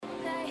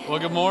Well,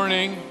 good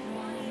morning.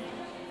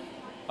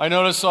 I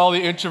noticed all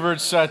the introverts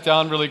sat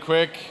down really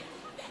quick.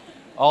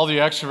 All the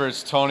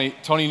extroverts,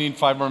 Tony need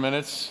 5 more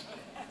minutes.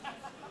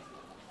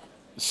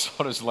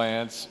 So does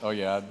Lance. Oh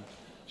yeah,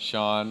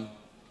 Sean.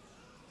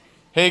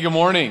 Hey, good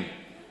morning.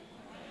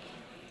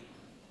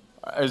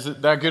 Is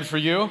it that good for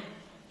you?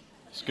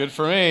 It's good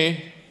for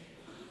me.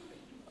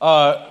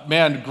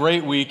 Man,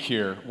 great week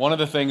here. One of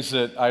the things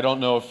that I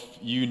don't know if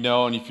you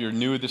know, and if you're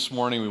new this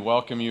morning, we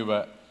welcome you,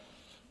 but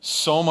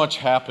so much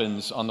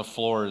happens on the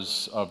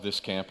floors of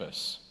this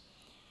campus.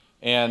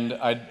 And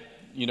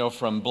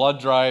from blood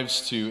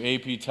drives to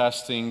AP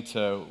testing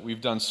to,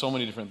 we've done so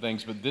many different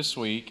things, but this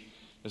week,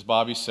 as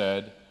Bobby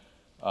said,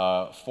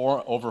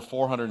 over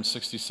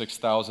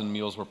 466,000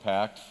 meals were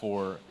packed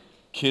for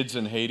kids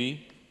in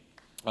Haiti.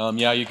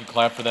 Yeah, you can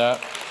clap for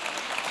that.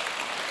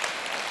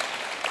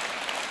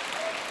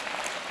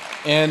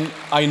 And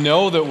I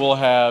know that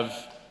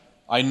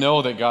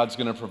God's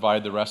going to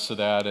provide the rest of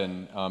that,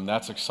 and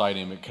that's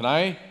exciting.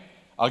 But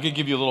I'll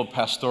give you a little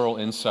pastoral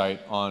insight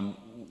on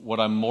what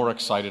I'm more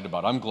excited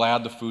about. I'm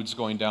glad the food's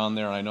going down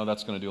there, and I know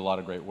that's going to do a lot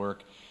of great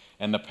work,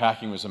 and the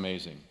packing was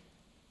amazing.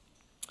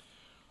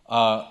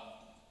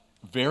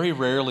 Very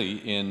rarely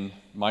in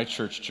my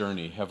church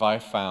journey have I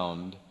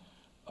found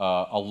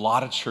a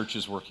lot of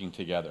churches working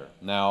together.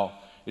 Now,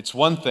 it's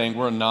one thing,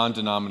 we're a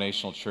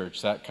non-denominational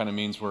church. That kind of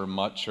means we're a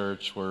mutt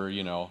church. We're,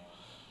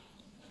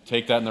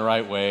 take that in the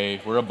right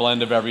way. We're a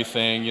blend of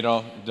everything.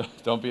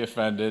 Don't be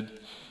offended.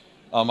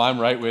 I'm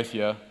right with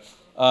you.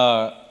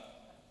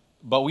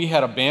 But we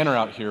had a banner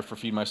out here for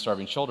Feed My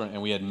Starving Children,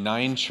 and we had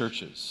 9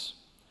 churches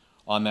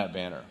on that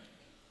banner.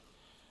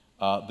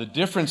 The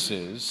difference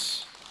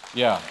is,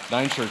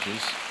 9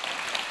 churches.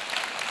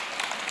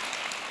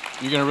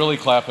 You're going to really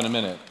clap in a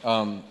minute.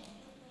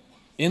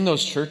 In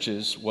those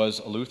churches was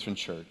a Lutheran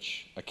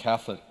church, a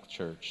Catholic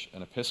church,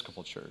 an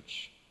Episcopal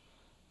church,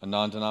 a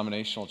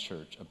non-denominational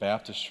church, a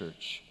Baptist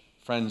church.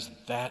 Friends,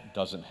 that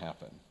doesn't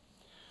happen.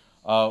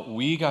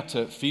 We got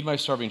to, Feed My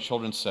Starving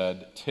Children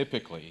said,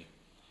 typically,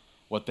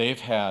 what they've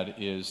had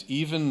is,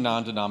 even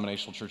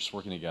non-denominational churches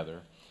working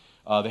together,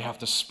 they have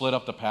to split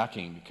up the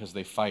packing because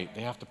they fight.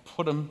 They have to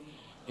put them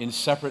in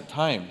separate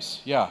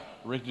times. Yeah,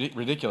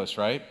 ridiculous,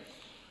 right?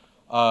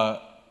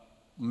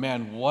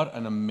 Man, what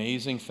an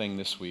amazing thing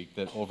this week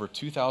that over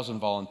 2,000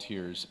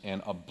 volunteers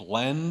and a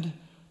blend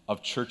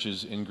of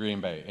churches in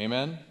Green Bay.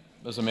 Amen?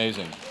 It was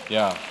amazing.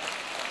 Yeah.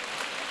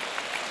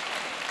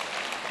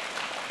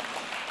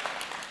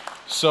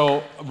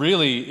 So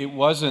really, it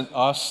wasn't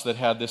us that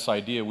had this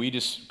idea. We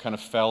just kind of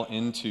fell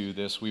into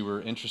this. We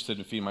were interested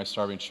in Feed My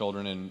Starving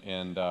Children,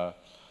 and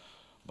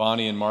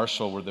Bonnie and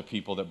Marshall were the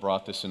people that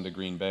brought this into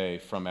Green Bay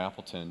from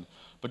Appleton.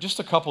 But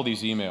just a couple of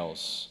these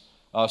emails.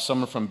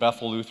 Some are from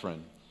Bethel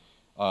Lutheran.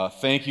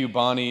 Thank you,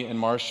 Bonnie and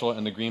Marshall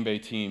and the Green Bay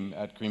team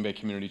at Green Bay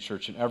Community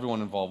Church and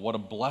everyone involved. What a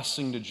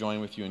blessing to join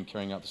with you in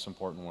carrying out this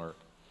important work.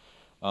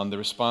 The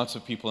response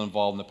of people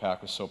involved in the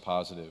pack was so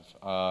positive.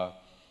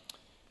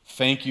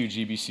 Thank you,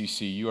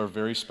 GBCC. You are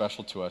very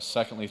special to us.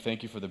 Secondly,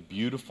 thank you for the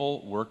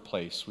beautiful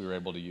workplace we were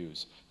able to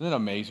use. Isn't it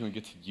amazing we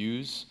get to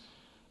use?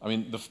 I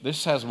mean,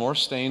 this has more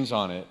stains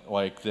on it,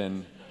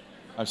 than...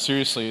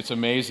 seriously, it's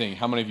amazing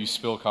how many of you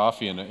spill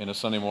coffee in a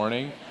Sunday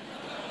morning.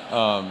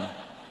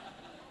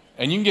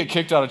 And you can get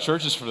kicked out of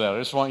churches for that. I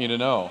just want you to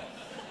know.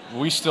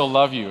 We still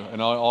love you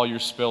and all your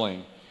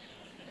spilling.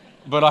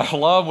 But I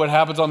love what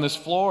happens on this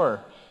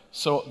floor.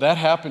 So that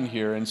happened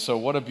here, and so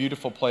what a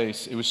beautiful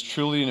place. It was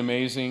truly an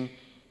amazing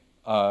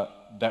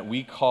that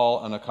we call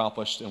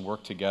unaccomplished and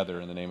work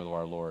together in the name of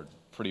our Lord.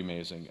 Pretty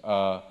amazing.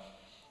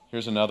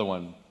 Here's another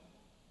one.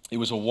 It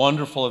was a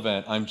wonderful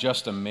event. I'm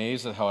just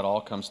amazed at how it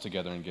all comes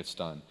together and gets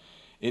done.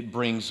 It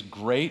brings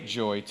great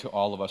joy to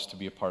all of us to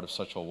be a part of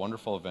such a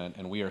wonderful event,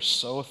 and we are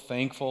so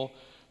thankful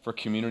for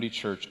Community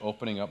Church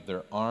opening up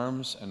their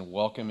arms and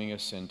welcoming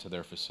us into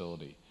their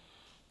facility.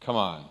 Come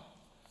on. Isn't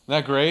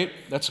that great?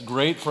 That's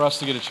great for us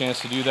to get a chance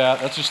to do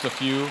that. That's just a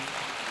few.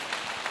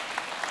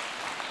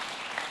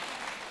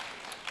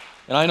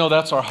 And I know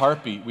that's our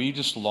heartbeat. We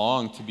just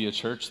long to be a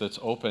church that's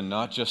open,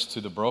 not just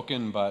to the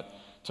broken, but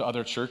to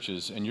other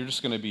churches. And you're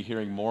just going to be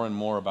hearing more and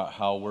more about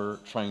how we're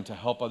trying to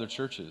help other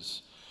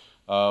churches.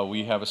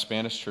 We have a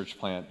Spanish church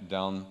plant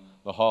down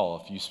the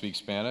hall. If you speak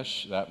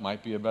Spanish, that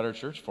might be a better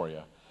church for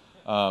you.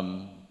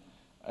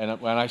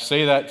 And when I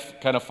say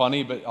that, kind of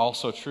funny, but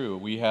also true.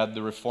 We had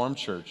the Reformed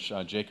Church,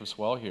 Jacob's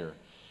Well here.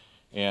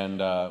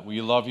 And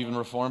we love even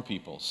Reformed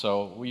people.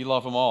 So we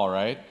love them all,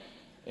 right?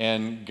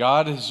 And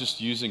God is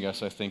just using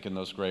us, I think, in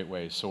those great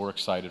ways. So we're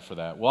excited for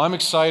that. Well, I'm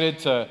excited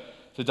to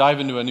dive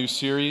into a new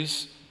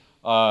series.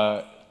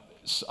 I'm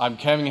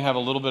having to have a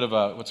little bit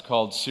of what's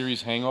called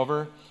series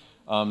hangover.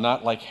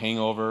 Not like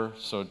hangover,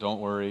 so don't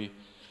worry.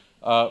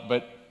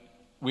 But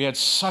we had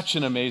such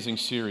an amazing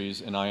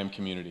series in I Am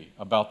Community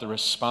about the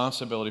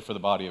responsibility for the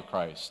body of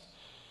Christ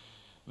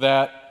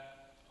that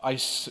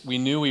we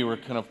knew we were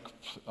kind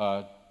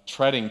of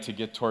treading to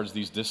get towards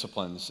these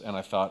disciplines, and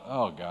I thought,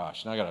 oh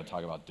gosh, now I got to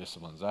talk about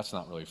disciplines. That's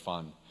not really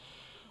fun.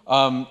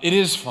 It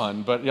is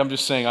fun, but I'm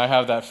just saying I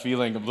have that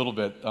feeling a little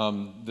bit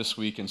this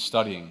week in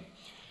studying.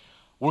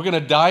 We're going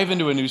to dive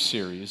into a new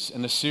series,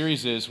 and the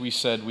series is,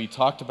 we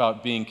talked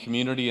about being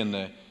community and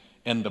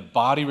the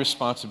body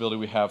responsibility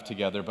we have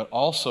together, but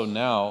also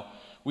now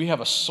we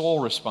have a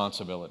soul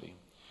responsibility.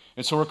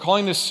 And so we're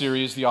calling this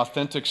series The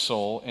Authentic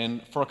Soul,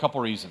 and for a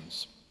couple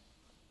reasons.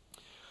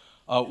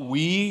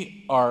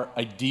 We are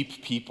a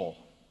deep people,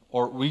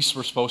 or at least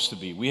we're supposed to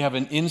be. We have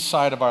an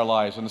inside of our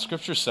lives, and the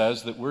scripture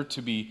says that we're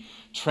to be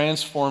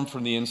transformed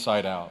from the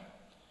inside out.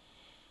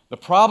 The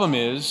problem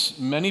is,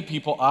 many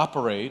people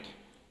operate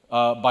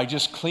by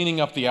just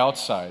cleaning up the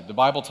outside. The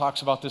Bible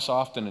talks about this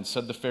often and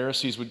said the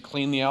Pharisees would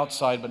clean the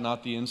outside but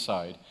not the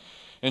inside.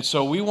 And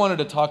so we wanted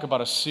to talk about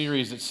a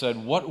series that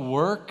said, what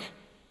work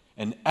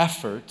and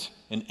effort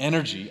and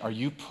energy are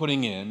you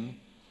putting in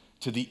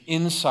to the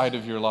inside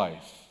of your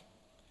life?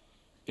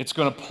 It's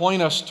going to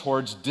point us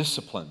towards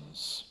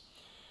disciplines.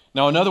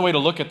 Now, another way to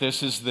look at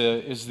this is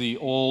the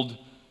old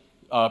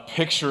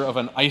picture of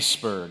an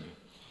iceberg.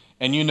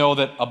 And you know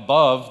that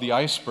above the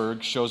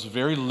iceberg shows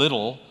very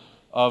little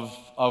of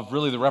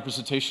really the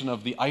representation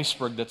of the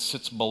iceberg that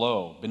sits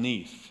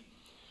beneath.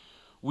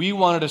 We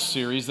wanted a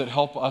series that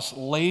helped us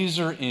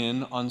laser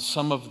in on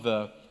some of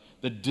the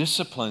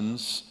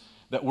disciplines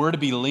that we're to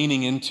be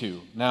leaning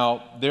into.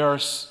 Now, there are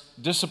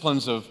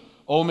disciplines of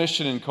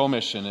omission and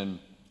commission, and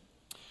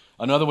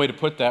another way to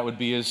put that would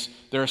be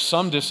there are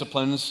some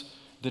disciplines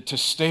that to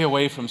stay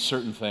away from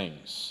certain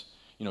things.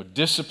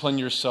 Discipline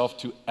yourself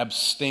to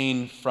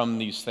abstain from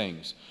these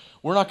things.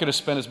 We're not going to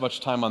spend as much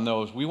time on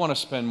those. We want to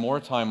spend more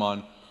time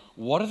on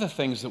what are the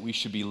things that we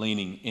should be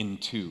leaning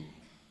into.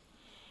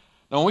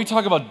 Now, when we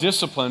talk about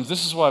disciplines,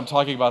 this is what I'm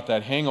talking about,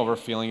 that hangover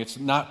feeling. It's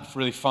not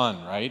really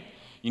fun, right?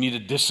 You need to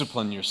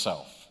discipline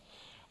yourself.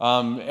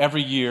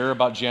 Every year,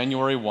 about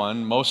January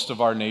 1, most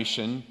of our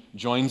nation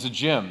joins a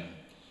gym,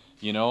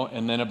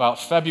 and then about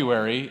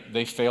February,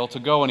 they fail to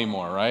go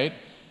anymore, right?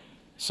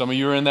 Some of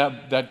you are in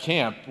that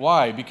camp.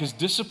 Why? Because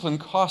discipline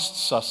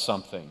costs us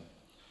something.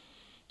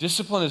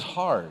 Discipline is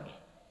hard.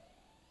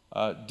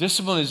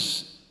 Discipline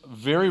is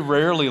very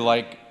rarely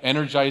like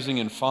energizing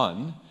and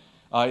fun.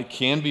 It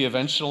can be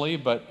eventually,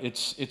 but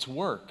it's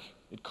work.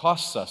 It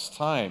costs us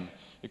time.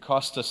 It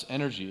costs us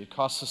energy. It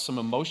costs us some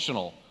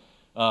emotional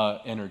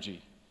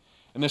energy.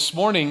 And this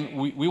morning,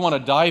 we want to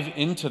dive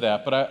into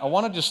that, but I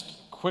want to just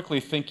quickly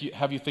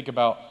have you think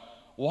about,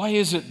 why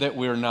is it that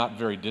we're not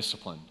very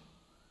disciplined?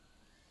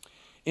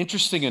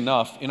 Interesting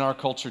enough, in our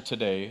culture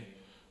today,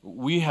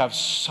 we have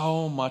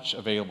so much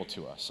available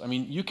to us. I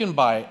mean, you can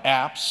buy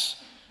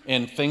apps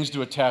and things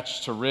to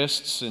attach to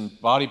wrists and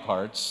body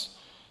parts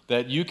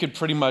that you could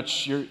pretty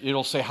much,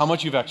 it'll say how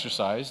much you've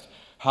exercised,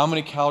 how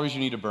many calories you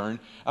need to burn.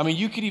 I mean,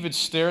 you could even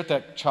stare at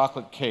that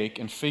chocolate cake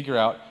and figure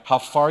out how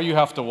far you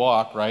have to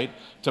walk, right,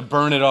 to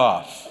burn it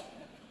off.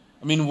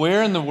 I mean,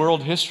 where in the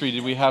world history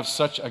did we have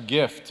such a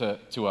gift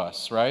to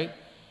us, right?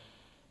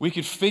 We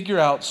could figure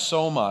out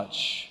so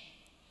much.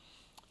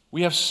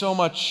 We have so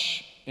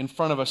much in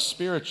front of us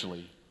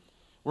spiritually.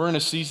 We're in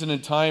a season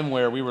and time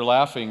where we were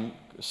laughing,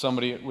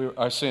 I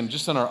was saying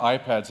just on our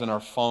iPads and our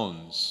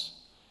phones.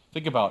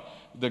 Think about,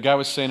 the guy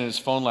was saying in his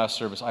phone last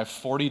service, I have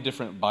 40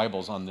 different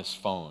Bibles on this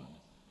phone.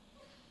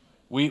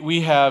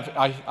 We have,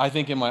 I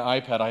think in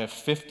my iPad, I have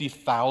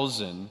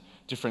 50,000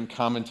 different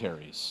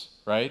commentaries,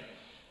 right?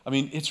 I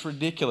mean, it's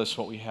ridiculous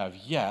what we have,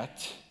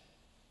 yet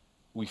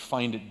we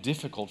find it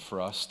difficult for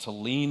us to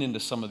lean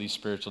into some of these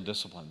spiritual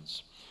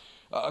disciplines.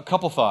 A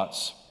couple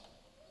thoughts.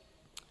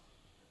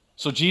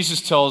 So Jesus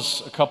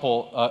tells a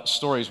couple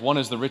stories. One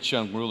is the rich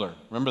young ruler.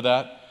 Remember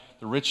that?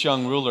 The rich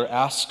young ruler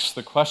asks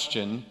the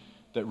question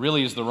that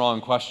really is the wrong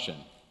question.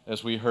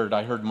 As I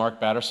heard Mark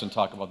Batterson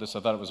talk about this.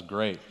 I thought it was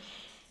great.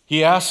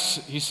 He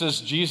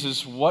says,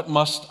 Jesus, what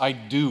must I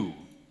do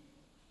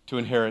to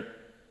inherit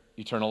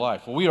eternal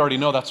life? Well, we already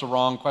know that's a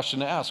wrong question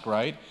to ask,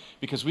 right?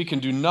 Because we can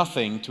do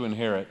nothing to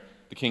inherit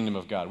the kingdom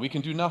of God. We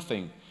can do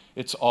nothing.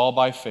 It's all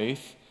by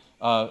faith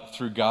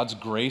through God's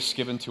grace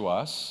given to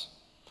us.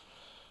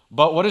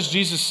 But what does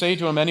Jesus say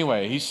to him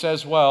anyway? He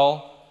says,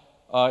 well,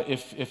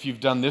 if you've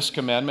done this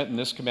commandment,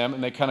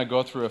 and they kind of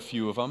go through a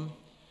few of them.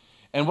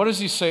 And what does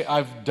he say?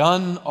 I've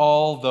done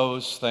all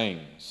those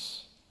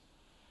things.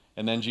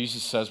 And then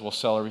Jesus says, well,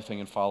 sell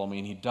everything and follow me.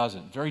 And he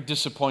doesn't. Very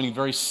disappointing,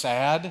 very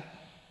sad,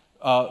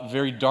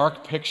 very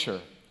dark picture.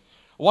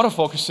 I want to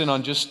focus in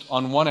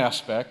on one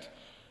aspect.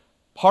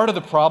 Part of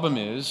the problem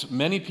is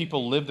many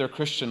people live their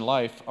Christian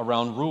life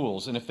around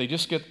rules, and if they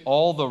just get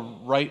all the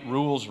right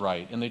rules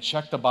right, and they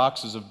check the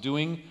boxes of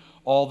doing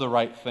all the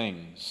right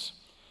things,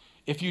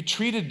 if you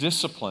treat a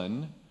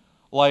discipline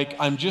like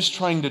I'm just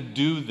trying to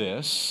do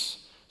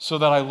this so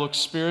that I look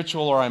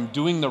spiritual, or I'm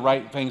doing the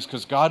right things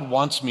because God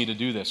wants me to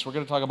do this. We're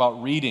going to talk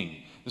about reading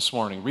this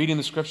morning, reading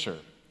the scripture.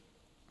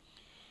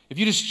 If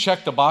you just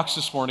check the box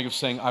this morning of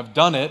saying, I've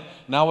done it,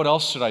 now what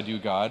else should I do,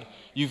 God?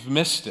 You've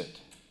missed it.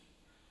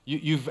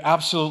 You've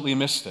absolutely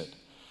missed it.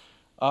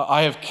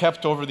 I have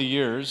kept over the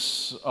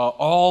years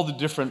all the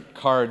different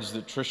cards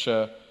that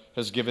Tricia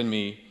has given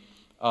me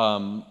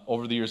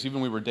over the years,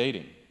 even when we were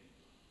dating.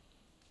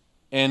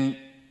 And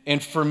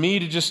for me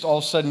to just all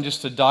of a sudden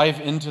just to dive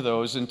into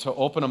those and to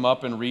open them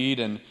up and read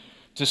and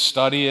to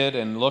study it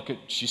and look at,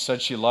 she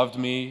said she loved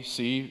me.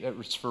 See,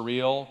 it's for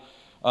real.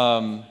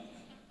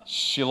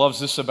 She loves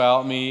this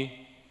about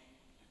me.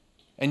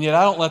 And yet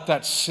I don't let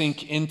that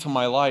sink into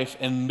my life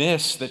and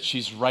miss that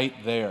she's right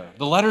there.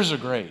 The letters are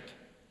great.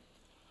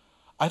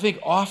 I think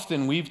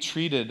often we've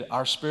treated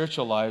our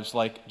spiritual lives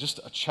like just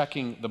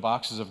checking the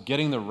boxes of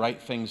getting the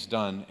right things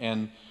done.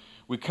 And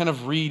we kind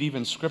of read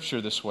even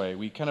Scripture this way.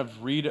 We kind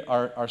of read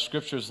our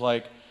Scriptures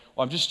like,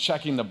 well, I'm just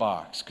checking the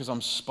box because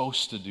I'm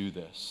supposed to do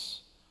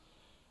this.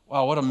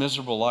 Wow, what a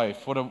miserable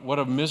life. What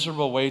a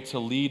miserable way to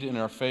lead in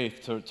our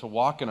faith, to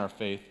walk in our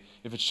faith,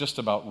 if it's just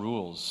about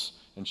rules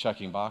and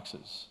checking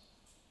boxes.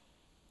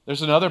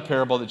 There's another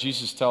parable that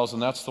Jesus tells,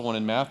 and that's the one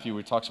in Matthew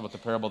where he talks about the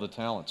parable of the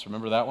talents.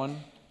 Remember that one?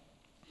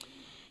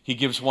 He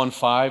gives one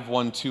 5,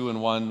 one 2,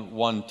 and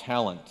one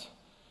talent.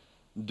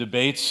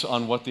 Debates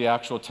on what the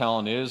actual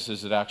talent is.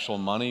 Is it actual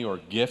money or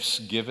gifts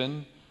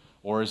given?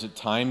 Or is it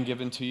time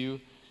given to you?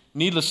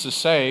 Needless to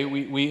say,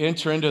 we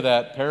enter into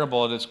that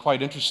parable and it's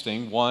quite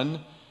interesting.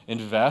 One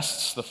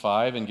invests the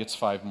 5 and gets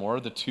 5 more.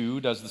 The 2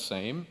 does the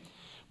same.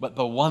 But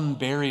the one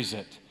buries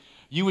it.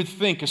 You would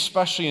think,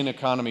 especially in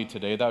economy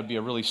today, that would be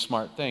a really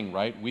smart thing,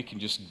 right? We can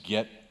just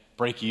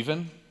break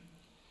even.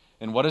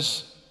 And what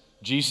does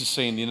Jesus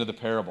say in the end of the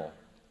parable?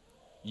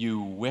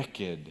 You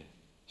wicked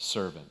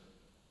servant.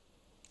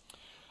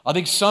 I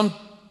think some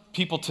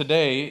people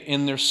today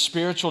in their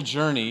spiritual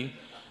journey,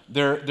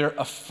 they're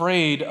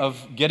afraid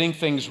of getting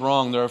things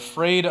wrong. They're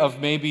afraid of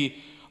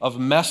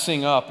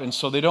messing up, and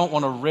so they don't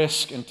want to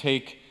risk and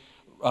take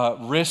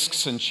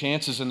risks and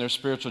chances in their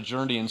spiritual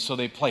journey, and so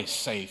they play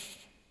safe.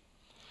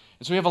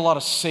 And so we have a lot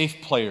of safe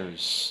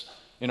players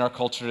in our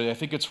culture today. I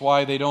think it's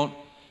why they don't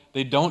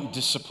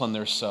discipline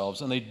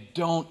themselves and they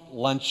don't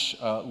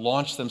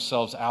launch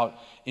themselves out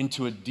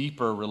into a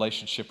deeper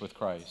relationship with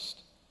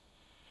Christ.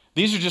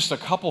 These are just a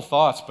couple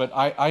thoughts, but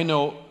I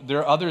know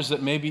there are others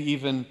that maybe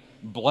even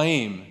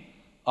blame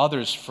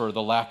others for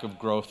the lack of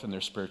growth in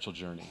their spiritual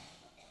journey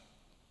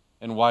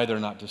and why they're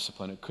not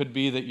disciplined. It could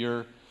be that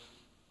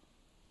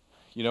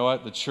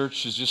the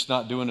church is just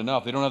not doing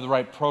enough. They don't have the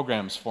right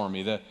programs for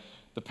me.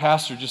 The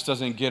pastor just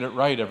doesn't get it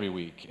right every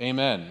week.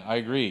 Amen. I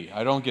agree.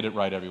 I don't get it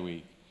right every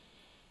week.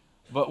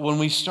 But when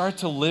we start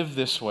to live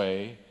this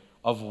way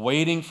of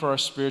waiting for our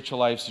spiritual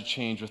lives to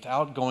change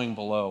without going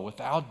below,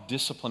 without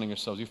disciplining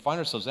ourselves, we find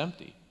ourselves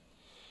empty.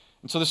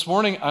 And so this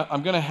morning,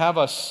 I'm going to have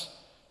us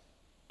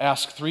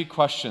ask 3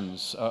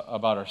 questions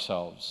about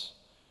ourselves.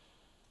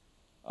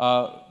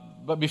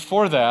 But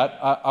before that,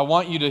 I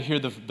want you to hear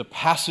the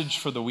passage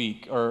for the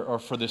week or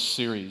for this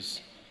series.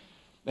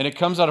 And it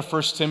comes out of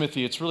 1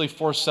 Timothy. It's really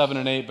 4, 7,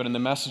 and 8, but in the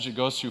message it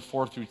goes through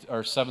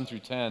 7 through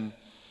 10.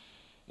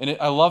 And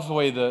I love the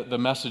way the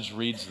message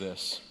reads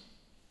this.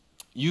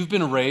 You've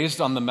been raised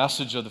on the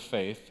message of the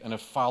faith and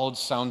have followed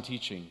sound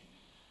teaching.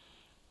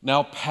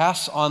 Now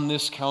pass on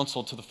this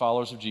counsel to the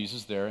followers of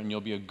Jesus there, and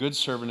you'll be a good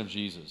servant of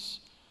Jesus.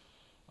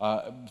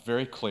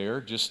 Very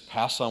clear. Just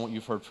pass on what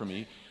you've heard from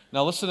me.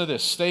 Now listen to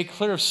this. Stay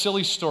clear of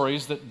silly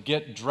stories that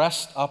get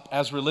dressed up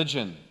as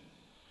religion.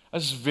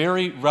 This is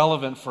very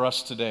relevant for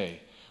us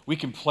today. We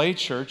can play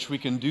church, we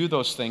can do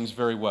those things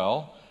very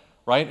well,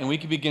 right? And we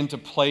can begin to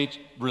play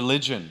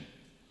religion.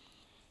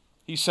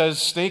 He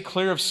says, stay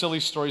clear of silly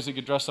stories that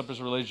get dressed up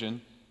as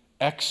religion.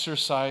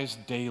 Exercise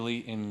daily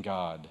in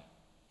God.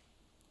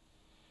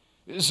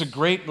 This is a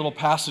great little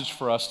passage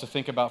for us to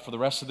think about for the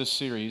rest of this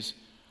series.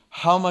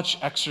 How much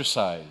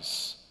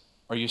exercise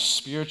are you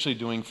spiritually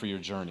doing for your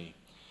journey?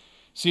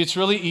 See, it's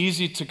really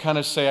easy to kind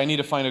of say, I need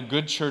to find a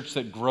good church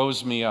that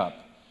grows me up.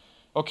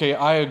 Okay,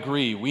 I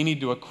agree. We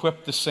need to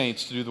equip the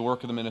saints to do the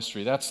work of the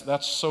ministry.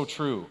 That's so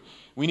true.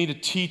 We need to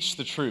teach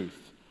the truth.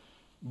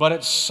 But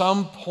at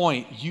some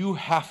point, you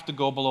have to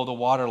go below the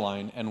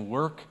waterline and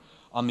work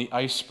on the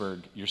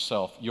iceberg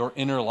yourself, your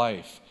inner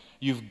life.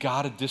 You've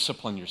got to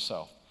discipline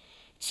yourself.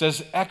 It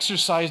says,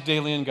 exercise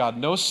daily in God.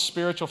 No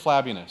spiritual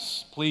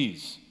flabbiness,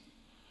 please.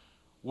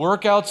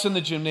 Workouts in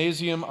the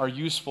gymnasium are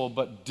useful,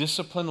 but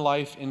disciplined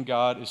life in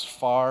God is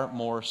far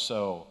more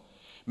so.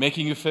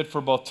 Making you fit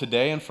for both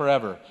today and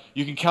forever.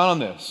 You can count on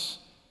this.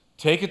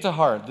 Take it to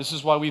heart. This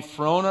is why we've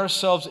thrown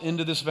ourselves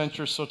into this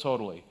venture so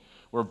totally.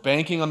 We're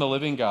banking on the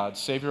living God,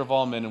 Savior of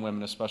all men and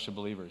women, especially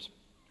believers.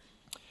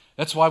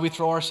 That's why we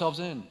throw ourselves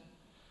in.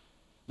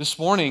 This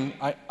morning,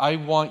 I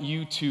want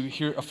you to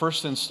hear a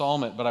first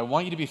installment, but I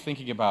want you to be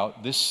thinking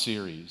about this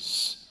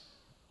series.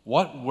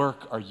 What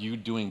work are you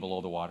doing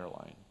below the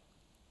waterline?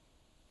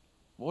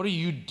 What are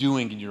you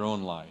doing in your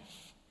own life?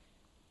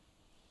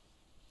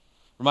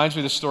 Reminds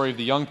me of the story of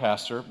the young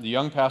pastor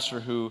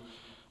who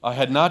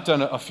had not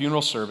done a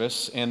funeral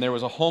service, and there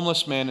was a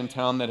homeless man in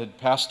town that had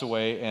passed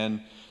away,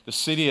 and the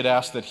city had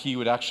asked that he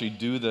would actually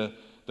do the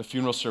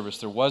funeral service.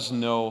 There was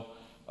no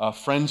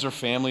friends or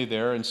family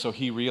there, and so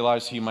he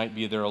realized he might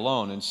be there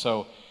alone. And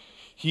so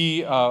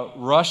he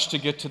rushed to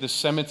get to the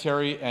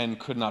cemetery and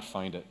could not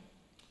find it.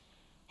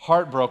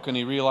 Heartbroken,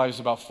 he realized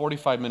about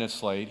 45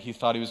 minutes late, he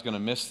thought he was going to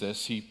miss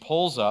this. He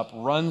pulls up,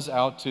 runs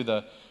out to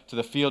to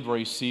the field where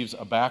he sees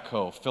a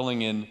backhoe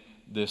filling in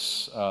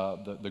this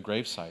the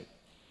gravesite.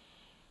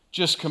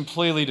 Just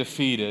completely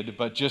defeated,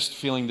 but just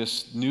feeling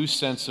this new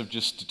sense of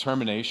just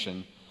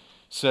determination,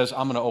 says,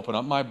 I'm going to open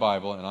up my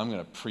Bible and I'm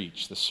going to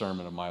preach the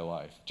sermon of my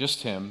life.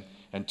 Just him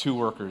and two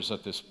workers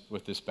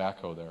with this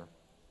backhoe there.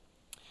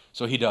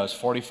 So he does,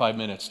 45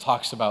 minutes,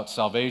 talks about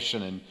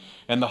salvation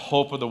and the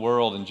hope of the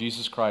world in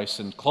Jesus Christ,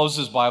 and closes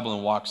his Bible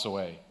and walks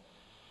away.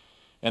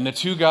 And the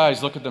two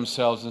guys look at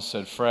themselves and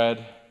said,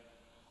 Fred,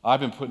 I've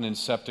been putting in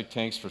septic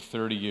tanks for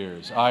 30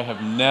 years. I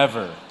have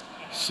never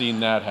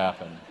seen that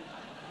happen.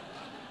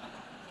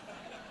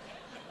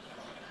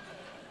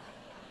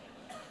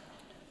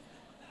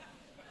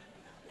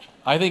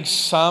 I think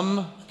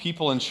some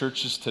people in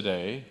churches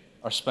today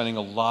are spending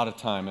a lot of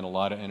time and a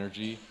lot of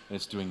energy, and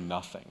it's doing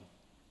nothing.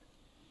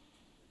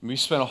 We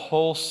spent a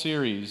whole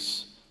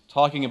series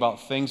talking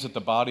about things that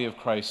the body of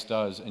Christ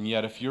does, and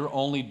yet if you're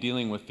only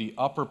dealing with the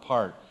upper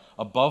part,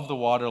 above the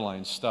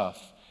waterline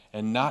stuff,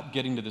 and not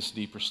getting to this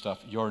deeper stuff,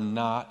 you're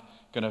not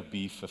going to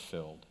be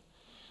fulfilled.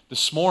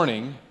 This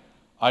morning,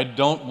 I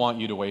don't want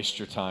you to waste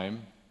your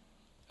time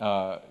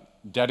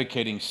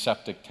dedicating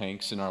septic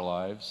tanks in our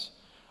lives.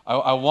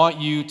 I want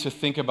you to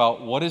think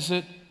about, what is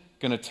it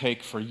going to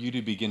take for you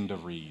to begin to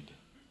read?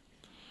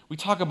 We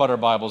talk about our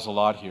Bibles a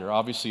lot here.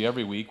 Obviously,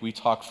 every week we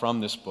talk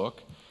from this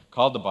book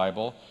called the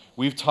Bible.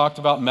 We've talked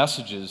about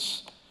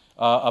messages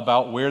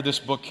about where this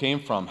book came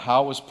from,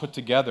 how it was put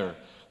together,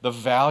 the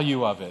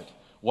value of it,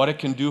 what it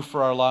can do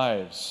for our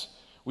lives.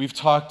 We've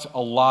talked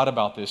a lot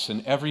about this,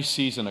 and every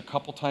season, a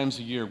couple times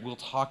a year, we'll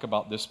talk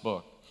about this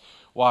book.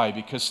 Why?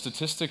 Because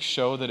statistics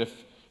show that if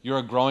you're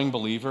a growing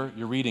believer,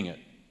 you're reading it.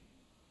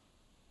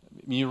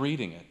 You're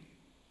reading it.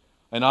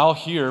 And I'll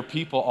hear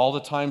people all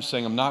the time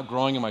saying, I'm not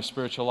growing in my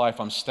spiritual life,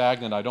 I'm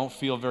stagnant, I don't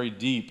feel very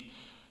deep.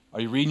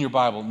 Are you reading your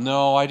Bible?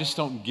 No, I just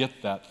don't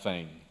get that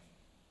thing.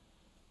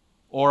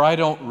 Or I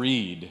don't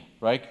read,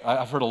 right?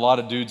 I've heard a lot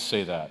of dudes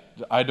say that.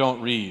 I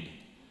don't read.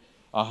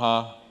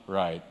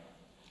 Right.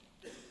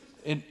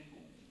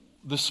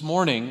 This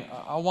morning,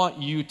 I want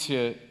you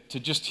to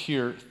just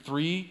hear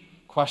 3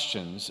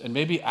 questions and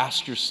maybe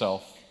ask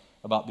yourself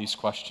about these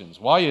questions.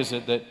 Why is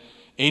it that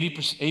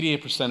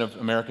 88% of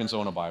Americans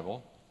own a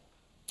Bible,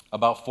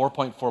 about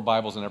 4.4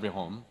 Bibles in every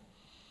home?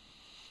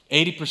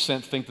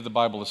 80% think that the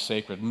Bible is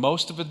sacred.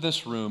 Most of in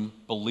this room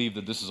believe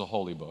that this is a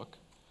holy book.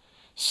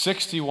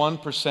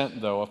 61%,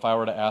 though, if I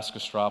were to ask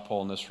a straw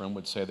poll in this room,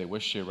 would say they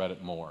wish they read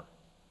it more.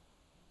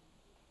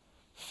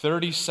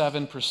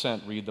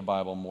 37% read the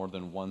Bible more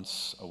than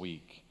once a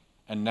week.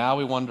 And now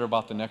we wonder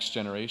about the next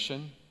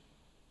generation.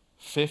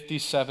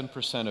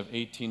 57% of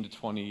 18 to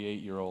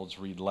 28-year-olds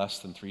read less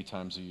than 3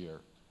 times a year.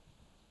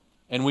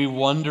 And we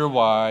wonder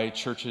why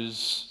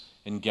churches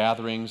and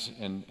gatherings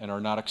and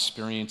are not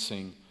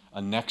experiencing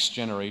a next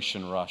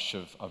generation rush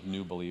of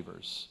new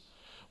believers.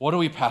 What are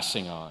we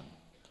passing on?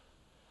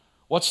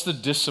 What's the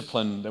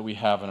discipline that we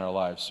have in our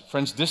lives?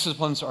 Friends,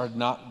 disciplines are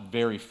not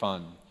very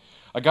fun.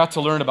 I got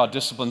to learn about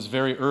disciplines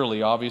very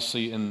early,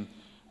 obviously, in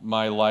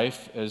my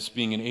life as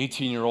being an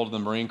 18-year-old in the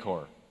Marine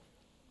Corps.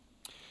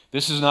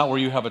 This is not where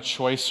you have a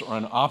choice or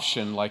an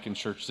option like in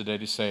church today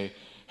to say,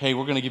 hey,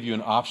 we're going to give you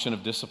an option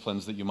of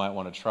disciplines that you might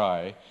want to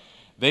try.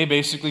 They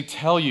basically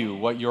tell you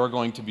what you're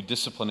going to be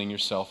disciplining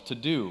yourself to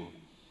do.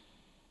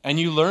 And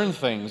you learn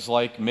things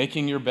like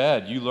making your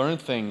bed. You learn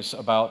things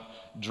about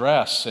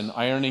dress and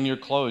ironing your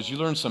clothes. You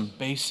learn some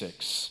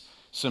basics,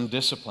 some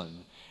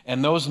discipline.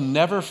 And those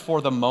never for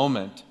the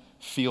moment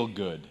feel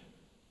good.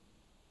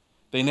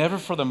 They never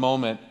for the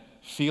moment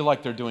feel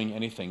like they're doing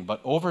anything, but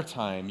over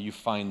time you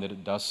find that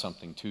it does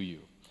something to you.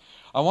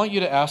 I want you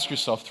to ask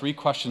yourself 3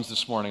 questions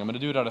this morning. I'm going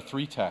to do it out of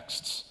 3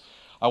 texts.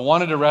 I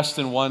wanted to rest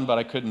in one, but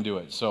I couldn't do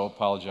it, so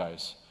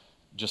apologize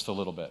just a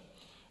little bit.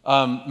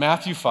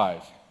 Matthew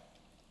 5.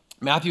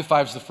 Matthew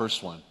 5 is the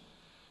first one.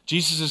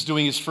 Jesus is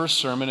doing his first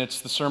sermon. It's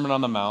the Sermon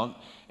on the Mount,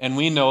 and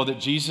we know that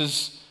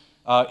Jesus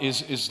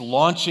is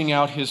launching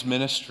out his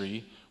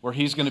ministry where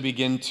he's going to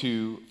begin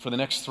to, for the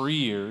next 3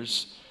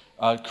 years,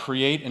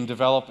 create and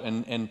develop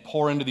and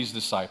pour into these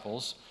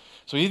disciples.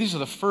 So these are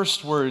the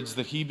first words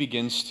that he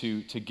begins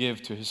to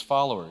give to his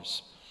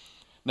followers.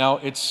 Now,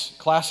 it's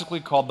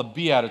classically called the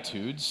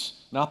Beatitudes,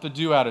 not the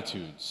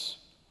Do-attitudes.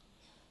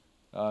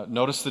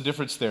 Notice the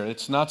difference there.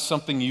 It's not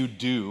something you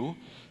do.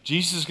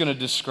 Jesus is going to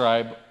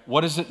describe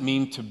what does it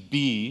mean to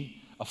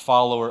be a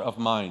follower of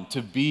mine,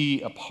 to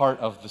be a part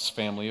of this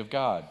family of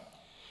God.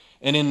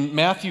 And in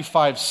Matthew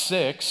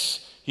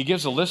 5:6, he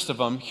gives a list of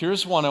them.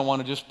 Here's one I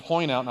want to just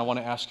point out, and I want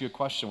to ask you a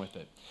question with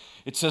it.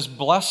 It says,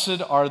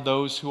 blessed are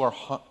those who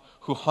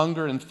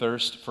hunger and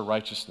thirst for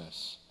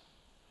righteousness.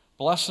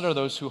 Blessed are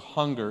those who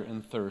hunger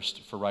and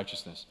thirst for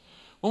righteousness.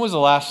 When was the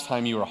last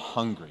time you were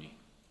hungry?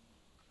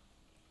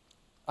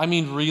 I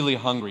mean really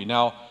hungry.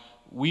 Now,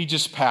 we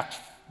just packed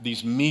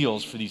these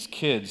meals for these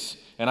kids,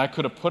 and I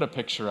could have put a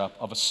picture up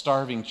of a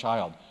starving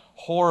child.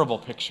 Horrible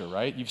picture,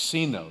 right? You've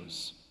seen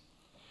those.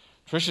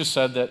 Tricia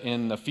said that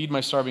in the Feed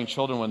My Starving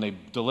Children, when they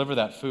deliver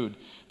that food,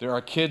 there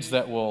are kids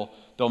that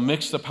they'll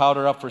mix the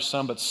powder up for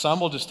some, but some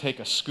will just take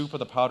a scoop of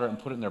the powder and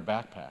put it in their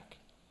backpack.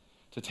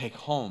 to take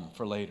home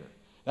for later.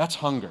 That's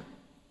hunger.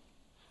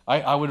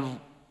 I would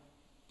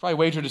probably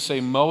wager to say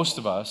most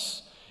of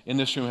us in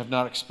this room have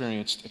not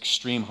experienced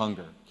extreme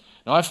hunger.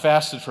 Now, I've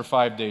fasted for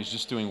 5 days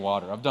just doing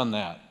water. I've done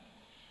that.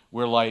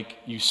 Where like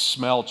you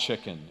smell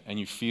chicken and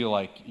you feel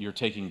like you're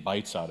taking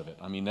bites out of it.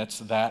 I mean, that's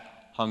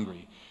that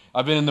hungry.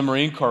 I've been in the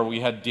Marine Corps.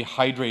 We had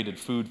dehydrated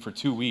food for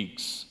 2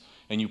 weeks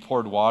and you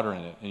poured water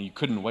in it and you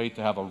couldn't wait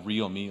to have a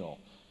real meal.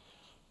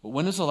 But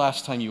when is the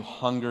last time you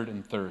hungered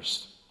and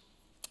thirst?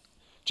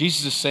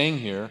 Jesus is saying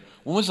here,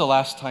 when was the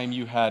last time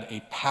you had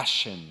a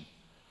passion,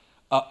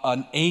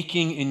 an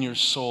aching in your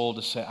soul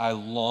to say, I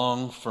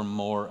long for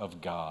more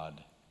of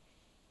God.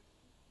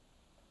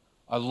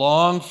 I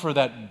long for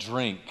that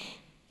drink,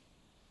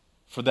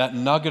 for that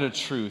nugget of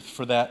truth,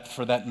 for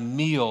that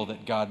meal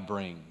that God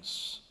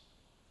brings.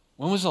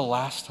 When was the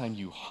last time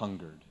you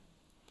hungered?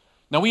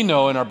 Now we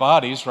know in our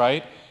bodies,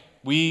 right?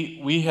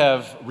 We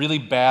have really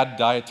bad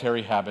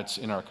dietary habits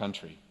in our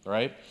country,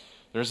 right?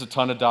 There's a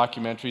ton of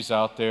documentaries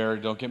out there,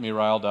 don't get me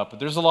riled up, but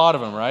there's a lot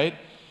of them, right?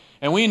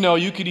 And we know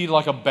you could eat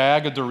like a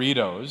bag of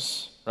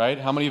Doritos, right?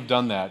 How many have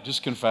done that?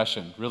 Just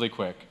confession, really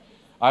quick.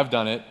 I've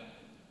done it.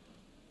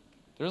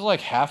 There's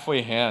like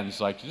halfway hands,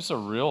 like just a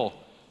real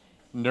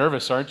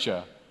nervous, aren't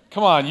you?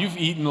 Come on, you've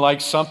eaten like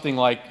something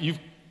like you've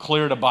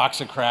cleared a box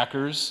of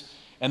crackers,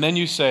 and then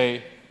you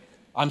say,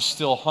 I'm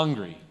still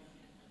hungry.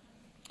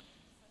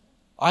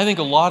 I think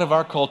a lot of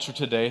our culture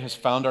today has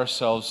found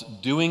ourselves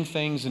doing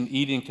things and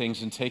eating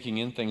things and taking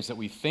in things that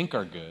we think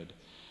are good,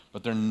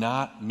 but they're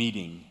not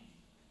meeting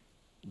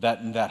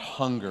that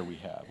hunger we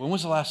have. When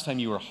was the last time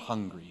you were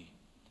hungry?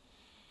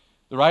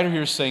 The writer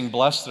here is saying,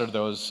 blessed are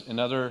those.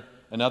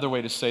 Another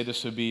way to say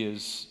this would be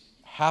is,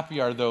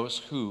 happy are those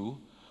who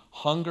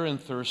hunger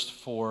and thirst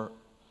for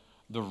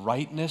the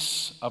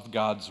rightness of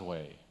God's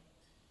way,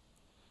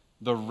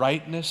 the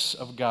rightness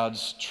of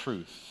God's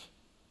truth.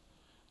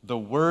 The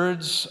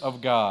words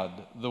of God.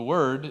 The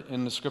word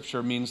in the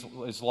scripture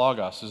is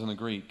logos, is in the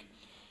Greek.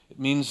 It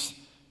means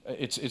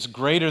it's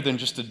greater than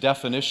just a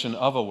definition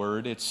of a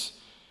word. It's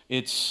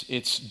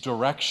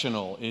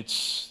directional.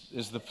 It's,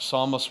 as the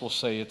psalmist will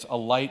say, it's a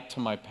light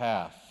to my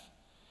path.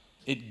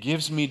 It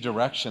gives me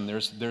direction.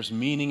 There's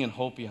meaning and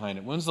hope behind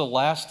it. When's the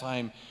last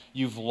time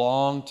you've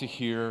longed to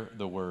hear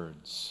the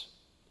words?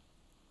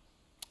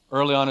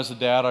 Early on as a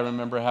dad, I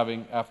remember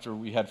after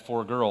we had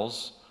 4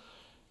 girls,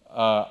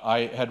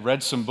 I had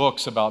read some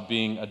books about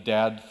being a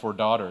dad for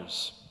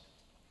daughters.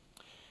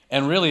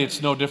 And really,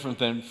 it's no different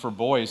than for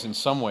boys in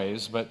some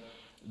ways, but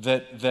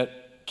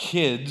that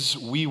kids,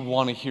 we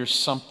want to hear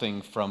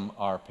something from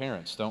our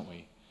parents, don't we?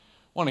 We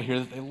want to hear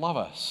that they love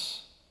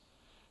us.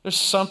 There's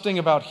something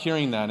about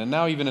hearing that, and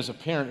now even as a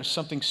parent, there's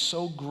something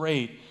so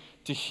great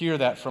to hear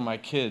that from my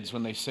kids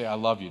when they say, I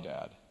love you,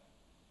 Dad.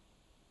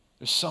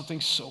 There's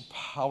something so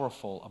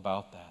powerful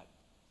about that.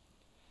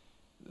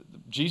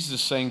 Jesus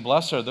is saying,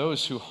 blessed are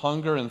those who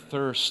hunger and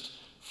thirst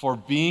for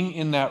being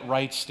in that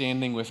right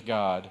standing with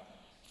God,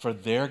 for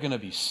they're going to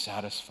be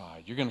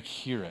satisfied. You're going to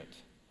hear it.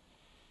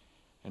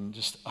 And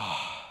just,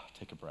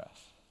 take a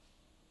breath.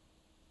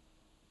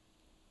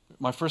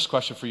 My first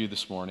question for you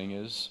this morning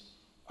is,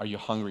 are you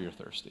hungry or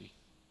thirsty?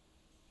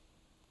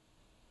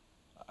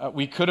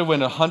 We could have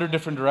went 100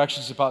 different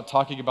directions about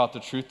talking about the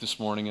truth this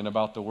morning and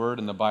about the Word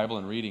and the Bible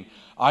and reading.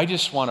 I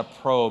just want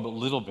to probe a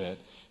little bit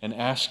and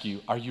ask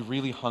you, are you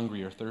really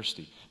hungry or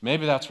thirsty?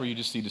 Maybe that's where you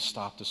just need to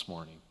stop this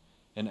morning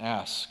and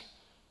ask,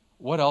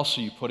 what else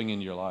are you putting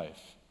into your life?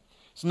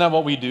 Isn't that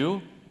what we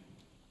do?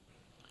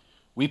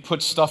 We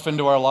put stuff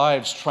into our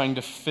lives trying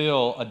to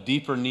fill a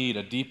deeper need,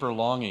 a deeper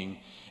longing,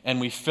 and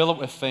we fill it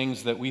with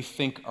things that we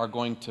think are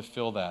going to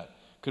fill that.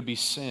 Could be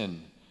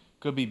sin,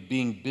 could be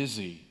being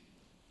busy,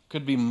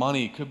 could be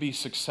money, could be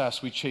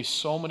success. We chase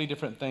so many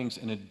different things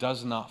and it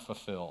does not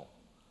fulfill.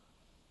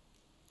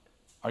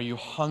 Are you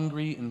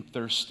hungry and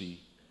thirsty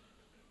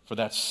for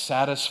that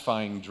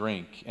satisfying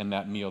drink and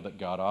that meal that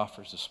God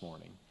offers this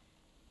morning?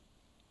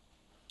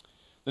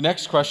 The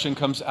next question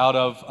comes out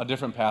of a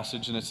different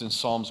passage, and it's in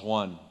Psalms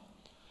 1.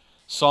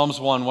 Psalms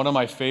 1, one of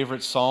my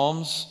favorite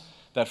psalms,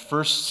 that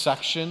first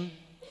section,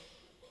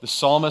 the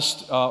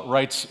psalmist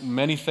writes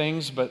many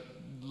things, but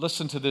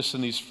listen to this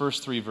in these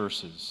first 3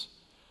 verses.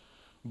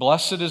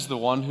 Blessed is the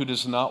one who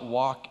does not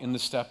walk in the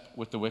step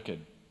with the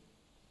wicked,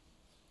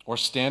 or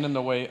stand in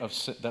the way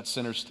that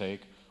sinners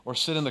take, or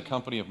sit in the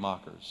company of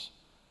mockers,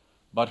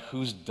 but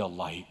whose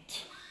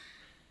delight.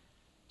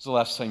 When's the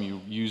last time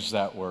you used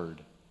that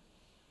word?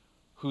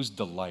 Whose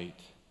delight?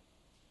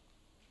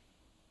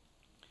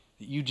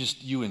 That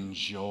you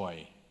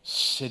enjoy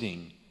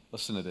sitting,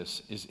 listen to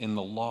this, is in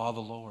the law of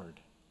the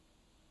Lord.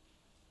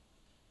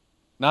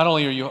 Not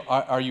only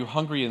are you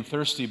hungry and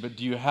thirsty, but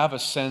do you have a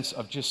sense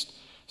of just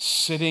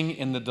sitting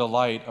in the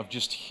delight of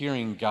just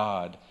hearing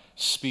God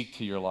speak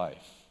to your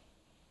life?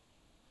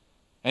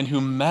 And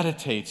who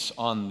meditates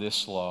on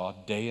this law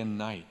day and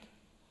night.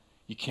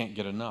 You can't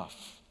get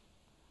enough.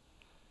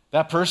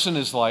 That person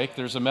is like,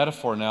 there's a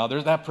metaphor now,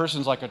 that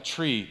person's like a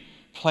tree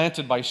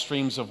planted by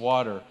streams of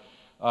water,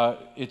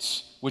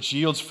 It's which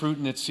yields fruit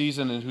in its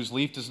season and whose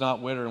leaf does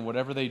not wither, and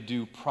whatever they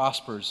do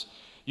prospers.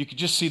 You could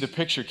just see the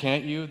picture,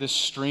 can't you? This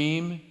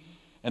stream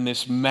and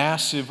this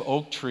massive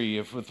oak tree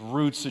with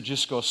roots that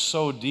just go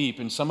so deep,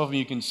 and some of them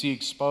you can see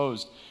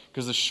exposed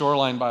because the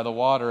shoreline by the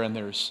water, and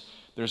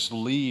there's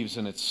leaves,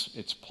 and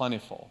it's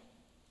plentiful.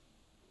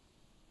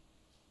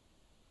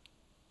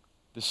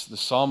 The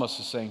psalmist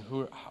is saying,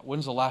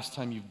 when's the last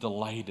time you've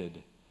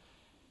delighted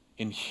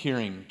in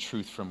hearing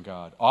truth from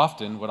God?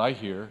 Often what I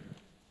hear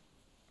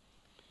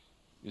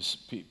is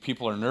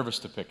people are nervous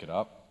to pick it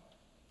up.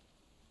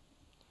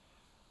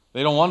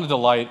 They don't want to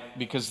delight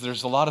because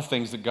there's a lot of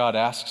things that God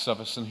asks of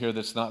us in here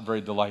that's not very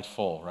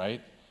delightful,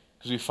 right?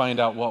 Because we find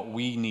out what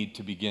we need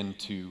to begin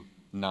to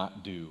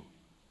not do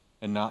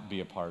and not be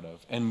a part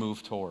of and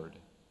move toward.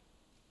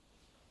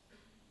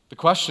 The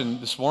question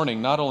this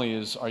morning not only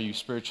is, are you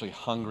spiritually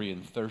hungry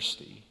and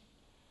thirsty,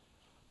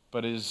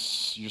 but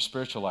is your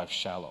spiritual life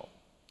shallow?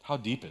 How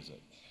deep is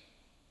it?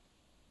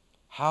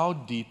 How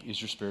deep is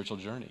your spiritual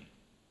journey?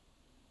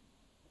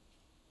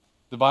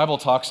 The Bible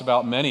talks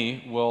about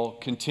many will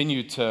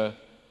continue to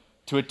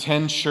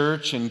attend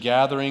church and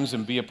gatherings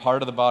and be a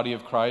part of the body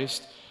of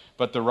Christ,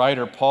 but the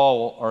writer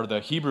Paul, or the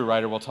Hebrew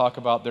writer, will talk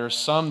about there are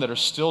some that are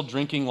still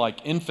drinking like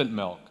infant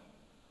milk.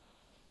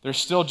 They're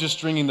still just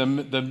drinking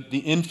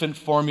the infant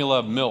formula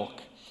of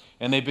milk,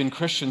 and they've been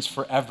Christians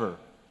forever.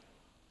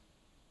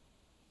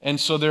 And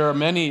so there are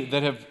many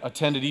that have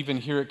attended even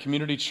here at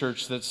Community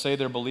Church that say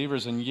they're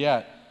believers and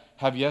yet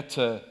have yet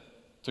to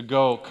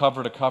go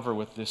cover to cover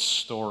with this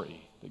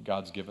story that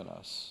God's given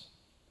us.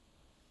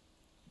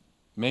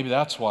 Maybe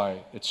that's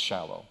why it's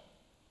shallow.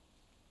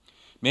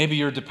 Maybe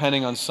you're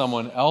depending on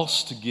someone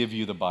else to give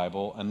you the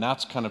Bible, and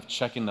that's kind of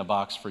checking the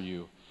box for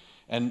you,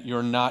 and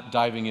you're not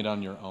diving it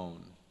on your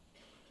own.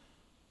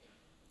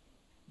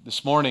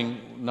 This morning,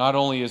 not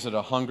only is it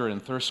a hunger and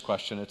thirst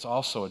question, it's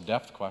also a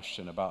depth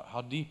question about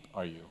how deep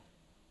are you?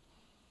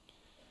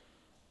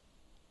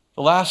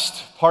 The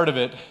last part of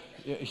it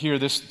here,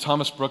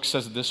 Thomas Brooks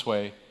says it this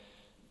way,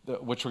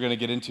 which we're going to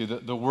get into.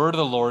 The word of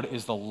the Lord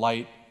is a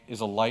light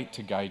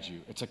to guide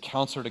you. It's a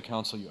counselor to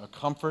counsel you, a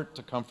comfort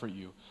to comfort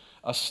you,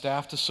 a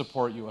staff to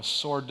support you, a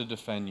sword to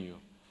defend you,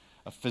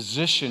 a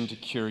physician to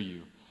cure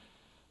you.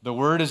 The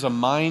word is a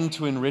mind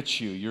to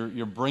enrich you.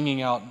 You're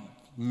bringing out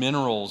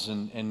minerals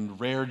and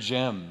rare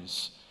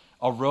gems,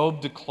 a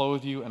robe to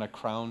clothe you, and a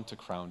crown to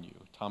crown you.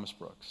 Thomas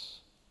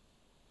Brooks.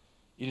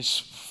 It is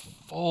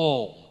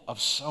full of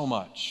so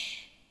much.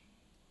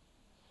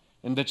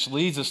 And which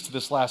leads us to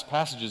this last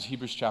passage, is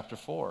Hebrews chapter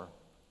 4.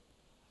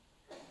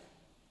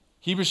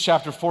 Hebrews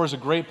chapter 4 is a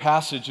great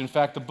passage. In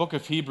fact, the book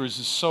of Hebrews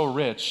is so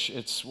rich.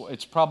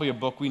 It's probably a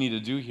book we need to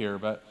do here.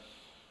 But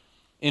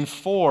in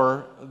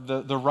 4,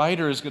 the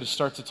writer is going to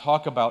start to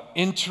talk about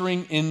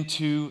entering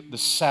into the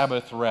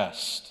Sabbath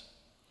rest.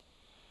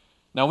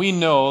 Now we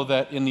know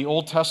that in the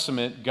Old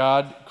Testament,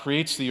 God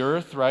creates the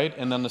earth, right?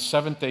 And then the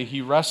seventh day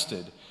he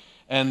rested.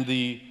 And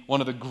one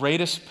of the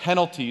greatest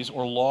penalties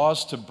or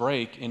laws to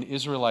break in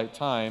Israelite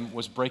time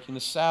was breaking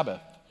the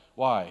Sabbath.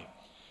 Why?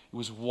 It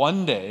was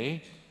one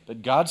day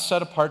that God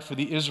set apart for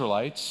the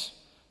Israelites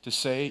to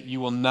say,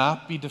 you will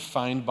not be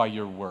defined by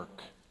your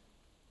work.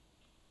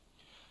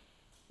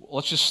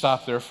 Let's just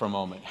stop there for a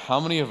moment.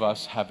 How many of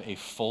us have a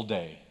full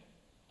day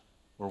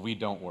where we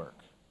don't work?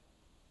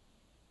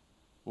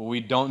 Where we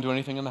don't do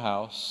anything in the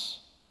house,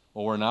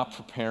 where we're not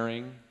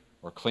preparing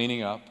or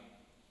cleaning up,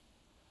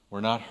 we're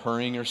not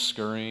hurrying or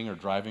scurrying or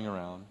driving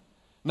around.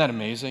 Isn't that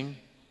amazing?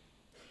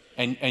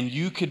 And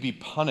you could be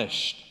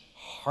punished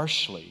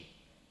harshly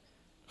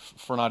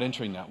for not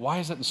entering that. Why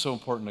is that so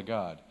important to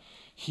God?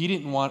 He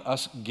didn't want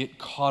us to get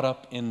caught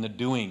up in the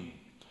doing.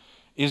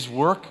 Is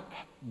work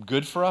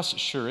good for us? It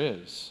sure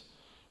is.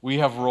 We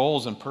have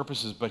roles and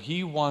purposes, but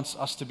he wants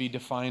us to be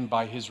defined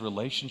by his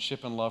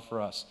relationship and love for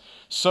us.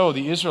 So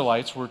the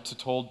Israelites were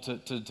told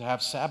to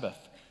have Sabbath,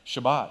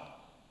 Shabbat.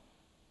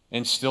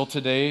 And still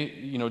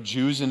today,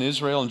 Jews in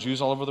Israel and Jews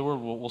all over the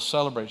world will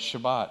celebrate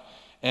Shabbat.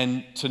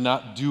 And to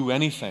not do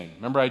anything.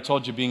 Remember I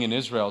told you being in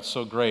Israel, it's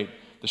so great.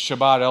 The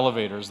Shabbat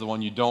elevator is the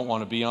one you don't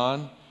want to be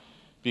on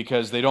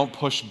because they don't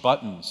push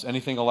buttons,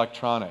 anything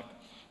electronic.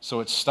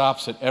 So it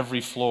stops at every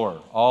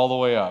floor, all the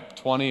way up,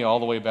 20, all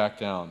the way back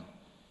down.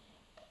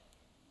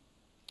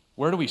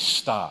 Where do we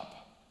stop?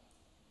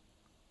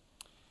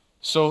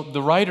 So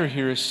the writer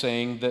here is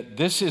saying that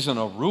this isn't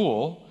a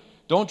rule.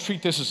 Don't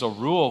treat this as a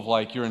rule of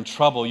like you're in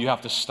trouble, you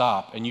have to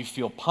stop, and you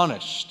feel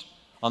punished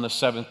on the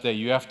seventh day.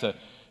 You have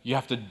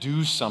to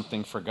do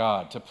something for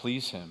God to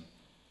please him.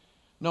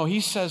 No,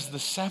 he says the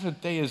seventh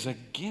day is a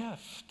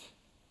gift.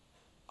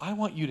 I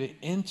want you to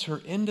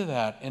enter into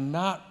that and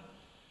not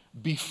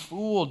be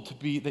fooled to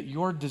be that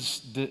you're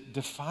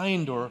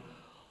defined or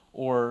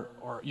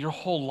your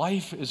whole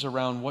life is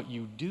around what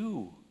you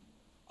do.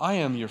 I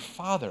am your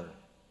Father.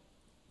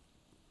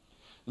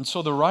 And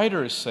so the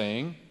writer is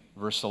saying,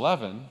 verse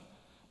 11,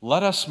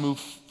 let us move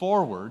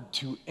forward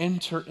to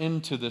enter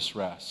into this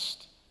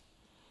rest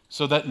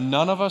so that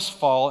none of us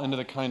fall into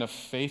the kind of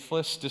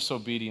faithless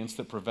disobedience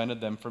that prevented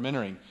them from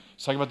entering.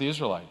 He's talking about the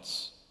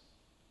Israelites.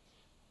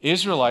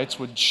 Israelites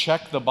would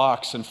check the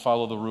box and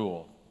follow the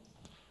rule.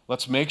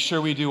 Let's make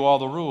sure we do all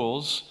the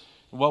rules.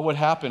 What would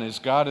happen is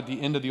God at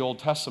the end of the Old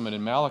Testament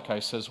in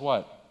Malachi says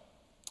what?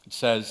 It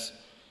says,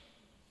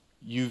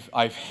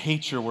 I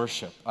hate your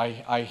worship.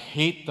 I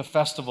hate the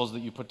festivals that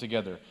you put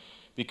together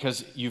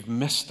because you've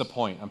missed the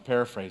point. I'm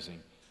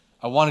paraphrasing.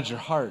 I wanted your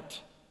heart.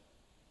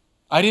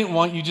 I didn't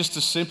want you just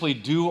to simply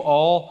do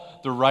all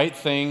the right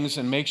things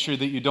and make sure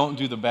that you don't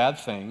do the bad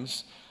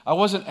things. I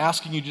wasn't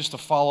asking you just to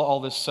follow all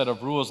this set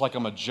of rules like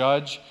I'm a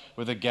judge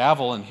with a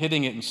gavel and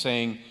hitting it and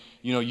saying,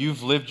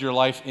 you've lived your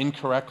life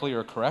incorrectly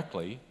or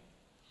correctly.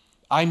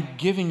 I'm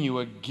giving you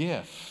a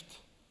gift.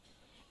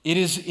 It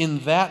is in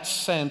that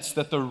sense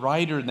that the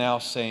writer now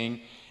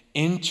saying,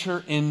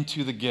 enter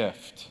into the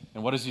gift.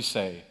 And what does he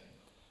say?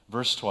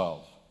 Verse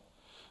 12.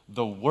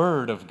 The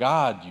word of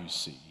God, you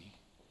see,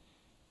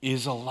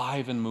 is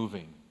alive and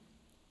moving.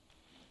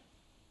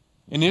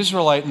 An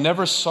Israelite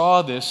never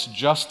saw this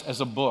just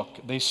as a book.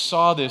 They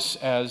saw this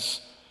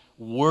as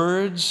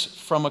words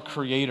from a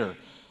creator.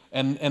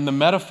 And the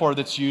metaphor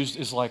that's used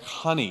is like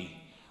honey,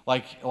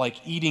 like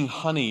eating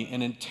honey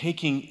and in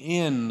taking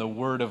in the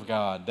word of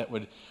God that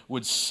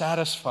would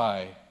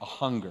satisfy a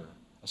hunger,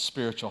 a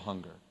spiritual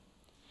hunger.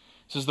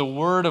 It says the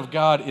word of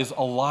God is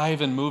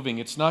alive and moving.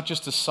 It's not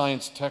just a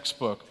science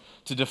textbook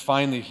to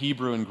define the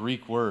Hebrew and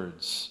Greek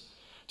words,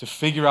 to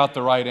figure out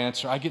the right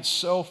answer. I get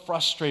so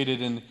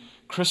frustrated in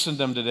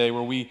Christendom today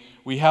where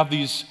we have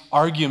these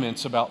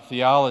arguments about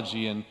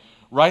theology, and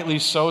rightly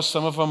so,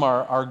 some of them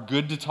are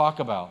good to talk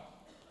about.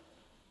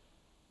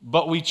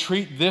 But we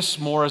treat this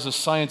more as a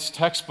science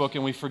textbook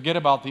and we forget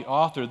about the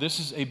author. This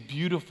is a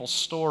beautiful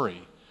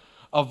story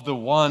of the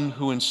one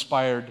who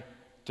inspired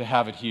to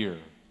have it here.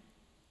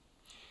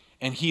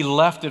 And he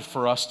left it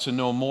for us to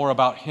know more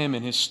about him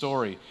and his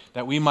story,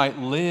 that we might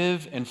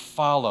live and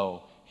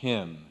follow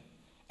him,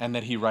 and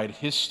that he write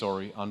his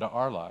story unto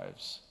our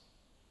lives.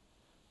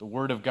 The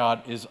Word of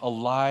God is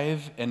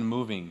alive and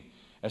moving,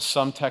 as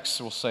some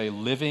texts will say,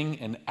 living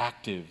and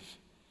active.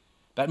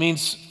 That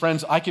means,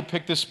 friends, I could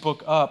pick this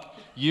book up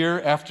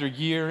year after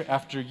year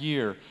after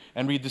year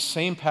and read the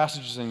same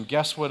passages, and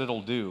guess what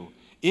it'll do?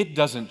 It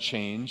doesn't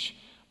change,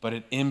 but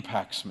it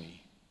impacts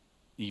me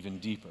even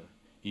deeper,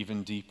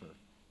 even deeper,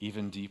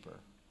 even deeper.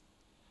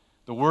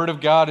 The Word of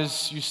God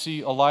is, you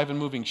see, alive and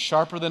moving,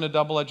 sharper than a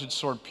double-edged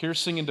sword,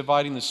 piercing and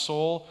dividing the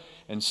soul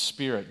and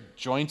spirit,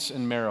 joints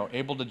and marrow,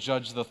 able to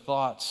judge the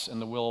thoughts and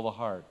the will of the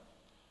heart.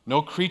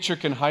 No creature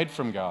can hide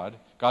from God.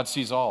 God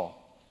sees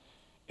all.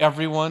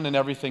 Everyone and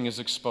everything is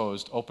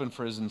exposed, open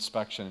for his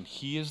inspection, and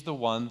he is the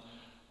one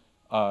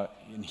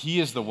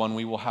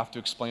we will have to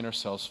explain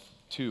ourselves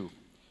to.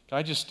 Can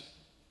I just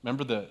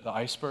remember the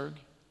iceberg?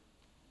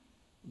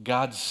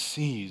 God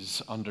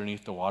sees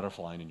underneath the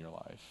waterline in your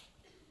life.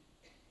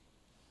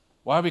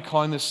 Why are we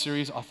calling this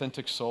series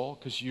Authentic Soul?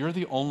 Because you're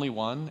the only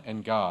one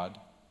and God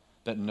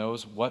that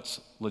knows what's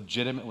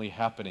legitimately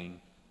happening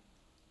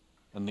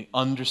on the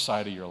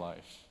underside of your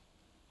life,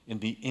 in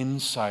the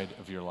inside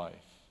of your life.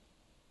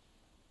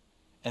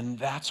 And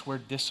that's where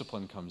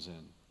discipline comes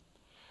in.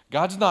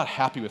 God's not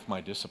happy with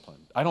my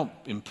discipline. I don't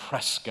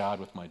impress God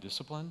with my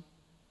discipline.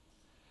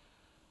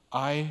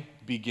 I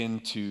begin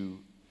to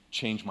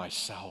change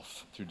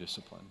myself through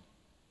discipline.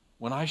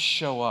 When I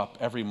show up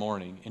every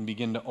morning and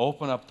begin to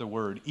open up the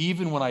Word,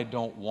 even when I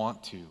don't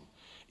want to,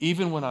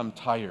 even when I'm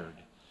tired,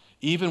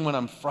 even when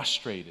I'm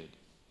frustrated,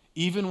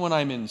 even when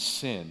I'm in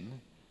sin,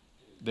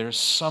 there's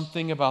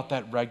something about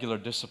that regular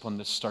discipline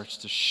that starts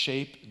to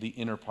shape the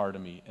inner part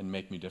of me and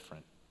make me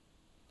different.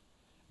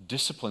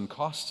 Discipline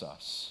costs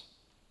us.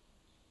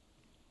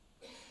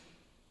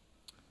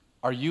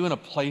 Are you in a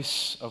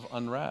place of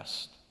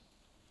unrest?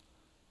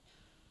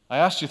 I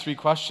asked you 3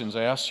 questions.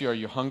 I asked you, are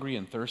you hungry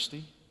and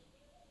thirsty?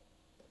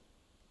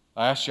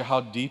 I asked you, how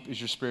deep is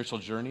your spiritual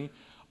journey?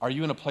 Are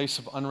you in a place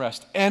of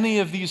unrest? Any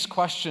of these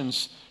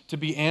questions to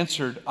be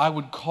answered, I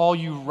would call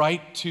you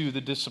right to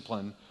the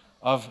discipline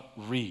of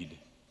read.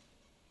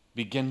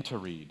 Begin to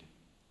read.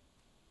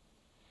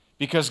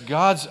 Because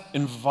God's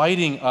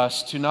inviting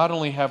us to not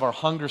only have our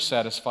hunger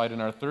satisfied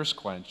and our thirst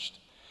quenched,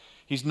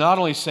 He's not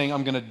only saying,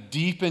 I'm going to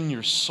deepen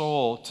your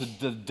soul to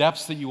the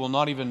depths that you will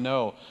not even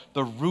know.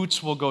 The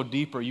roots will go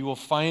deeper. You will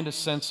find a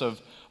sense of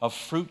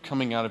fruit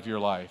coming out of your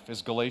life,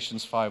 as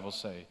Galatians 5 will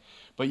say.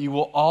 But you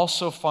will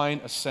also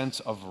find a sense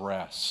of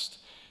rest.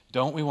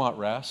 Don't we want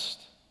rest?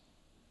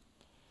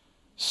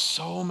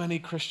 So many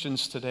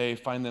Christians today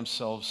find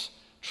themselves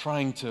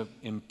trying to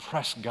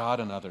impress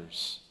God and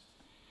others.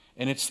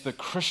 And it's the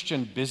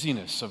Christian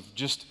busyness of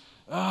just,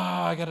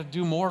 I got to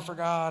do more for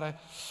God.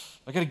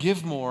 I got to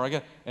give more.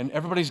 And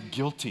everybody's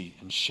guilty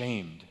and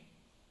shamed.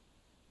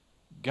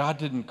 God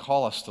didn't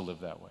call us to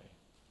live that way.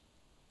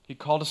 He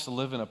called us to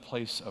live in a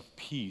place of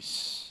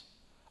peace,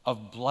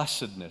 of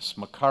blessedness,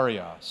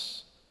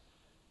 makarios.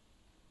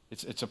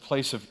 It's a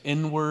place of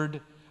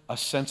inward, a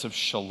sense of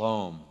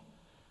shalom.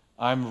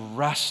 I'm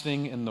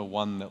resting in the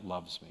one that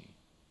loves me.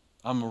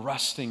 I'm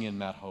resting in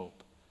that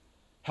hope.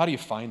 How do you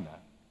find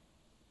that?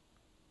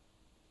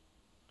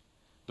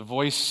 The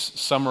Voice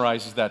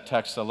summarizes that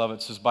text. I love it.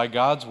 It says, by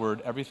God's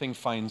word, everything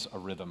finds a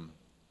rhythm.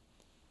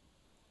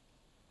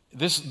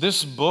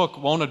 This book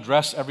won't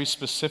address every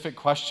specific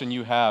question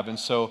you have. And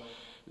so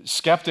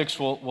skeptics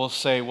will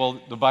say,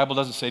 well, the Bible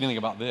doesn't say anything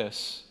about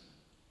this.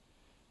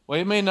 Well,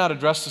 it may not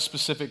address the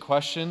specific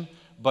question,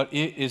 but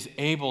it is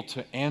able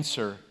to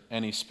answer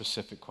any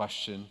specific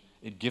question.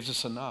 It gives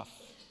us enough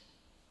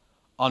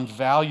on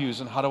values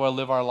and how do I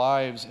live our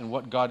lives and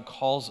what God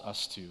calls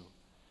us to. It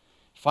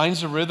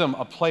finds a rhythm,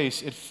 a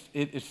place. It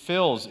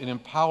fills, it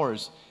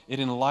empowers, it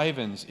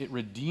enlivens, it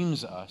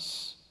redeems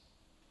us.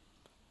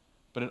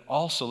 But it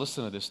also,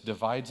 listen to this,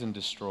 divides and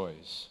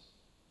destroys.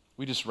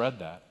 We just read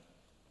that.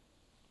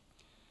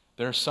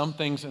 There are some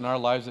things in our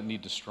lives that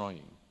need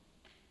destroying.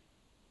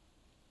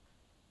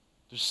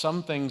 There's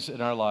some things in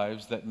our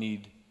lives that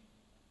need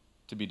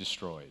to be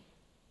destroyed.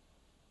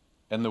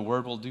 And the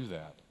Word will do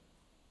that.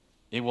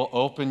 It will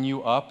open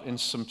you up in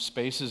some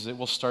spaces. It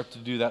will start to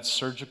do that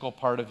surgical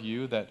part of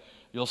you that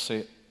you'll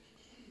say,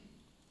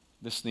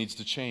 this needs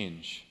to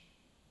change.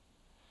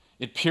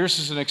 It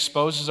pierces and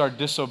exposes our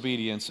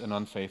disobedience and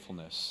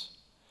unfaithfulness.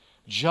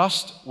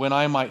 Just when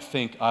I might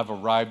think I've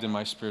arrived in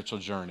my spiritual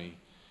journey,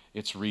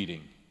 it's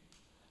reading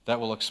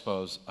that will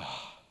expose,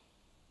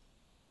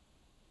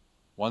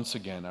 once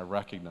again, I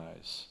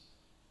recognize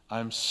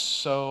I'm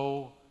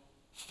so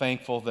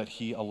thankful that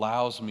He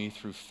allows me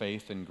through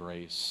faith and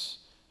grace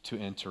to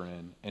enter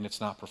in, and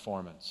it's not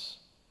performance,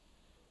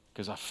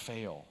 because I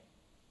fail.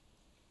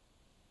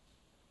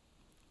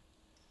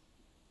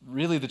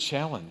 Really, the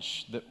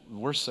challenge that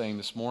we're saying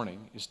this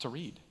morning is to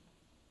read.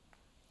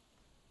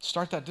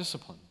 Start that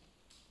discipline.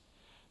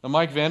 Now,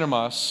 Mike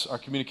Vandermas, our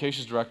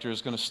communications director,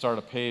 is going to start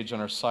a page on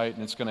our site,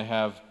 and it's going to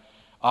have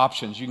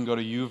options. You can go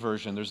to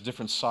YouVersion. There's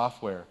different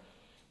software.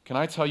 Can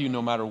I tell you,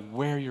 no matter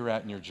where you're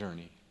at in your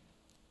journey,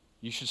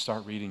 you should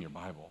start reading your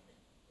Bible.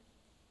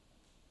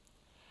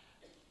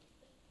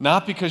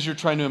 Not because you're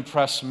trying to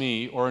impress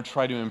me or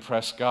try to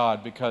impress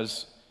God,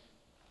 because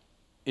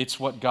it's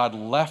what God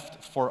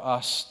left for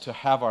us to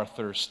have our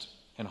thirst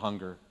and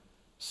hunger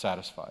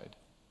satisfied.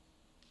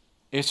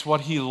 It's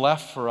what He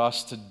left for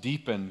us to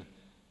deepen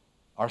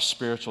our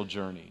spiritual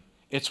journey.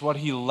 It's what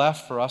He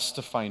left for us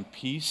to find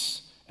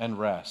peace and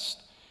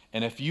rest.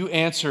 And if you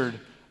answered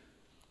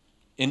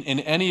in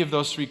any of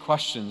those three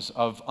questions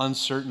of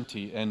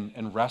uncertainty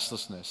and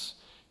restlessness,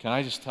 can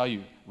I just tell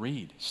you,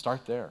 read.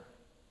 Start there.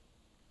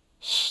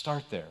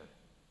 Start there.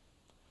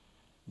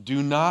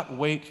 Do not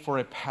wait for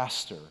a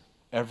pastor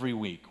every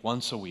week,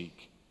 once a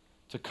week,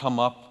 to come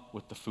up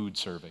with the food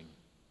serving.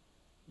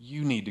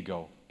 You need to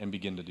go and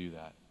begin to do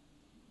that.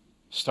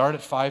 Start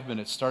at 5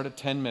 minutes, start at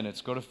 10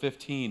 minutes, go to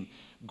 15,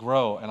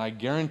 grow. And I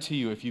guarantee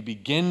you, if you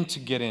begin to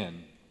get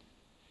in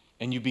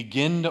and you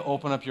begin to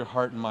open up your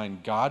heart and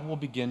mind, God will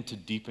begin to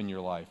deepen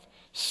your life,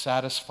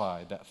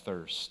 satisfy that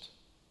thirst.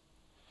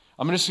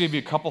 I'm going to just give you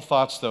a couple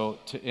thoughts, though,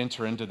 to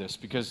enter into this,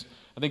 because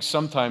I think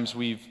sometimes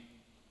we've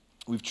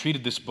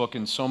treated this book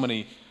in so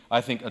many,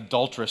 I think,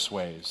 adulterous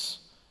ways.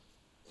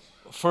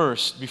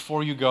 First,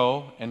 before you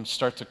go and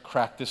start to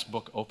crack this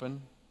book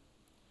open,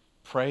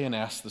 pray and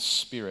ask the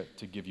Spirit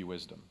to give you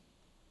wisdom.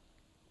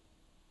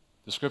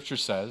 The Scripture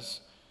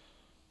says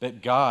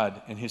that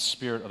God and His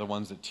Spirit are the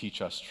ones that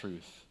teach us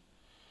truth.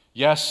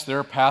 Yes, there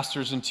are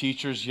pastors and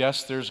teachers.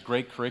 Yes, there's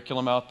great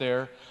curriculum out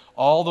there.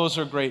 All those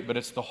are great, but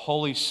it's the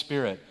Holy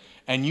Spirit.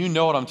 And you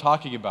know what I'm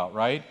talking about,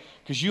 right?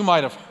 Because you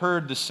might have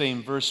heard the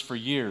same verse for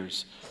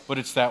years, but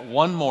it's that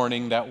one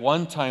morning, that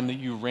one time that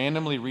you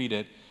randomly read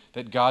it,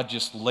 that God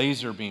just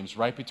laser beams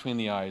right between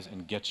the eyes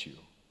and gets you.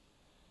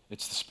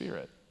 It's the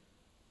Spirit.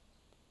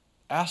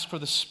 Ask for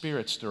the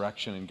Spirit's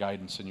direction and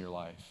guidance in your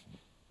life.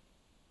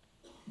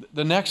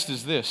 The next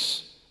is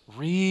this: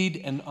 read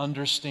and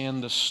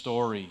understand the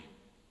story.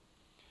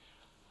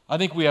 I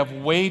think we have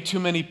way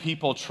too many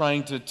people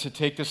trying to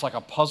take this like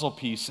a puzzle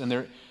piece, and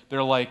they're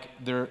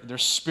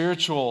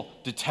spiritual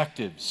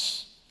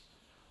detectives.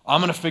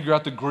 I'm going to figure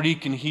out the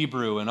Greek and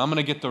Hebrew, and I'm going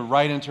to get the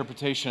right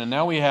interpretation. And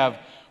now we have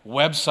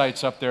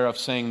websites up there of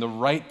saying the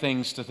right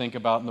things to think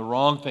about and the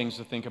wrong things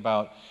to think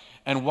about.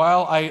 And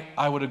while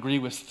I would agree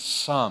with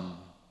some,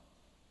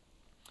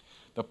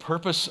 the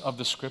purpose of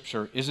the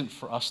Scripture isn't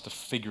for us to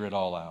figure it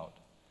all out.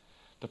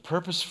 The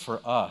purpose for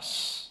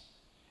us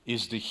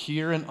is to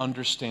hear and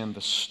understand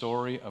the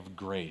story of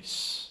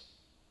grace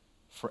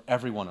for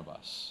every one of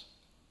us,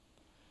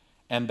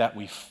 and that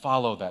we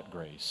follow that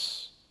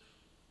grace,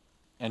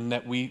 and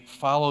that we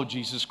follow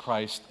Jesus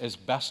Christ as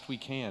best we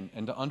can.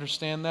 And to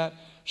understand that,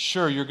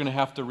 sure, you're going to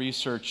have to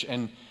research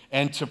and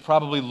to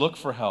probably look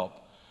for help.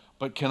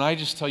 But can I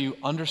just tell you,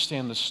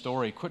 understand the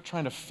story. Quit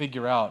trying to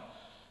figure out.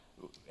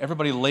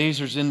 Everybody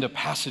lasers into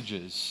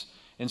passages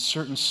in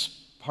certain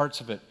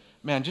parts of it.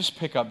 Man, just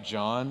pick up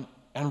John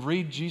and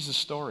read Jesus'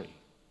 story.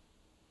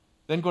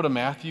 Then go to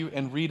Matthew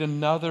and read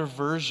another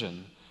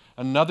version,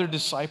 another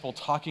disciple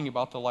talking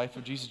about the life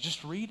of Jesus.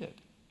 Just read it.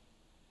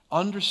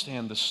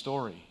 Understand the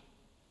story.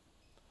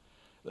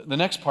 The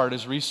next part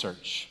is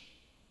research.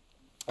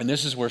 And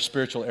this is where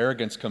spiritual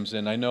arrogance comes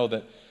in. I know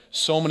that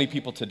so many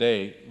people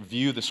today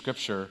view the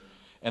Scripture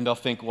And they'll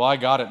think, well, I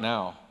got it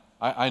now.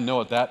 I know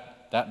what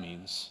that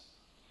means.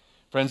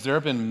 Friends, there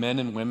have been men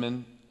and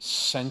women,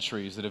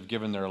 centuries, that have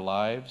given their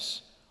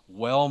lives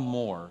well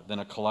more than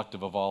a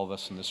collective of all of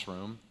us in this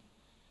room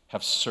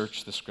have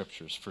searched the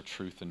Scriptures for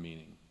truth and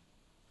meaning.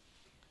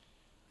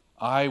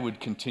 I would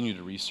continue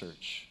to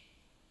research.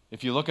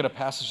 If you look at a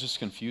passage that's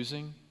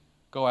confusing,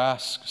 go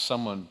ask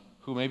someone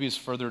who maybe is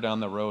further down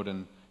the road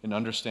in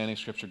understanding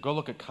Scripture. Go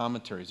look at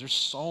commentaries. There's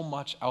so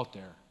much out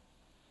there.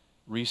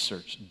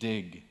 Research,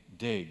 dig.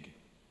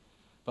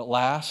 But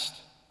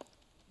last,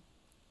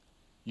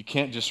 you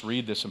can't just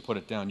read this and put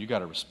it down. You got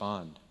to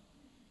respond.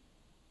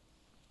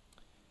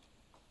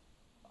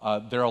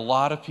 There are a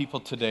lot of people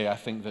today, I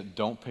think, that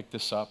don't pick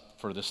this up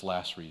for this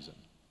last reason.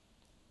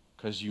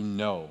 Because you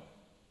know.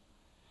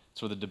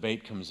 It's where the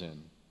debate comes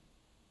in.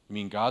 You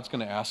mean God's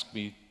going to ask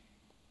me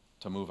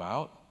to move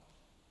out?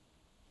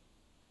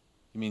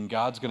 You mean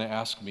God's going to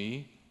ask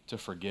me to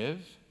forgive?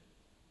 You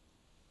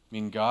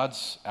mean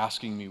God's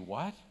asking me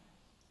what?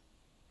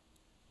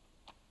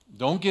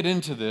 Don't get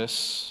into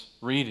this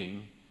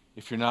reading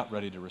if you're not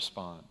ready to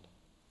respond.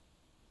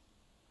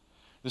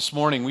 This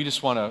morning, we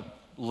just want to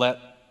let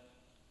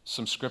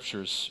some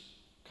scriptures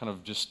kind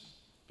of just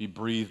be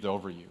breathed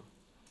over you.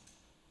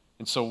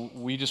 And so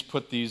we just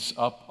put these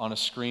up on a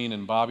screen,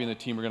 and Bobby and the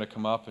team are going to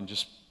come up and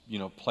just,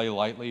 play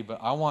lightly. But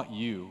I want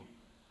you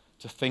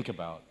to think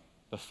about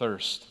the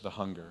thirst, the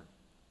hunger,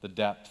 the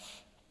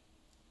depth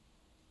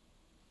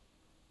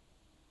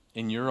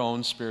in your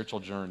own spiritual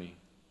journey.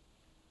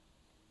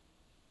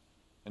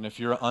 And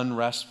if you're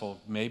unrestful,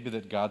 maybe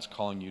that God's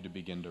calling you to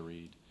begin to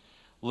read.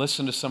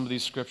 Listen to some of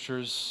these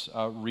scriptures.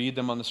 Read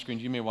them on the screen.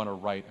 You may want to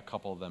write a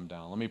couple of them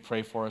down. Let me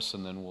pray for us,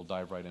 and then we'll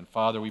dive right in.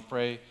 Father, we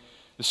pray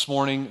this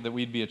morning that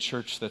we'd be a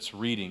church that's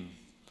reading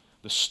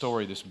the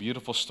story, this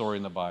beautiful story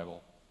in the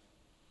Bible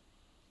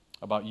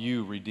about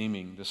you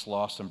redeeming this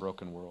lost and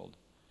broken world.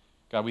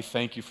 God, we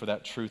thank you for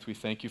that truth. We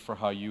thank you for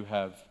how you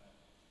have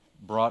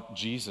brought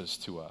Jesus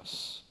to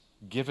us,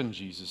 given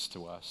Jesus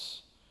to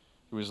us,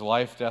 through his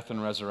life, death,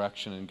 and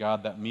resurrection. And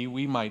God, that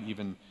we might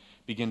even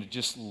begin to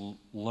just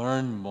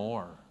learn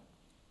more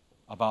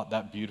about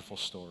that beautiful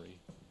story.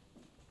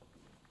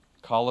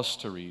 Call us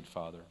to read,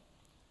 Father.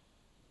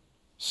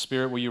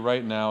 Spirit, will you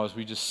right now, as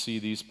we just see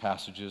these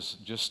passages,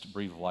 just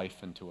breathe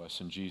life into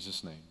us. In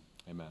Jesus' name,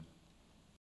 amen.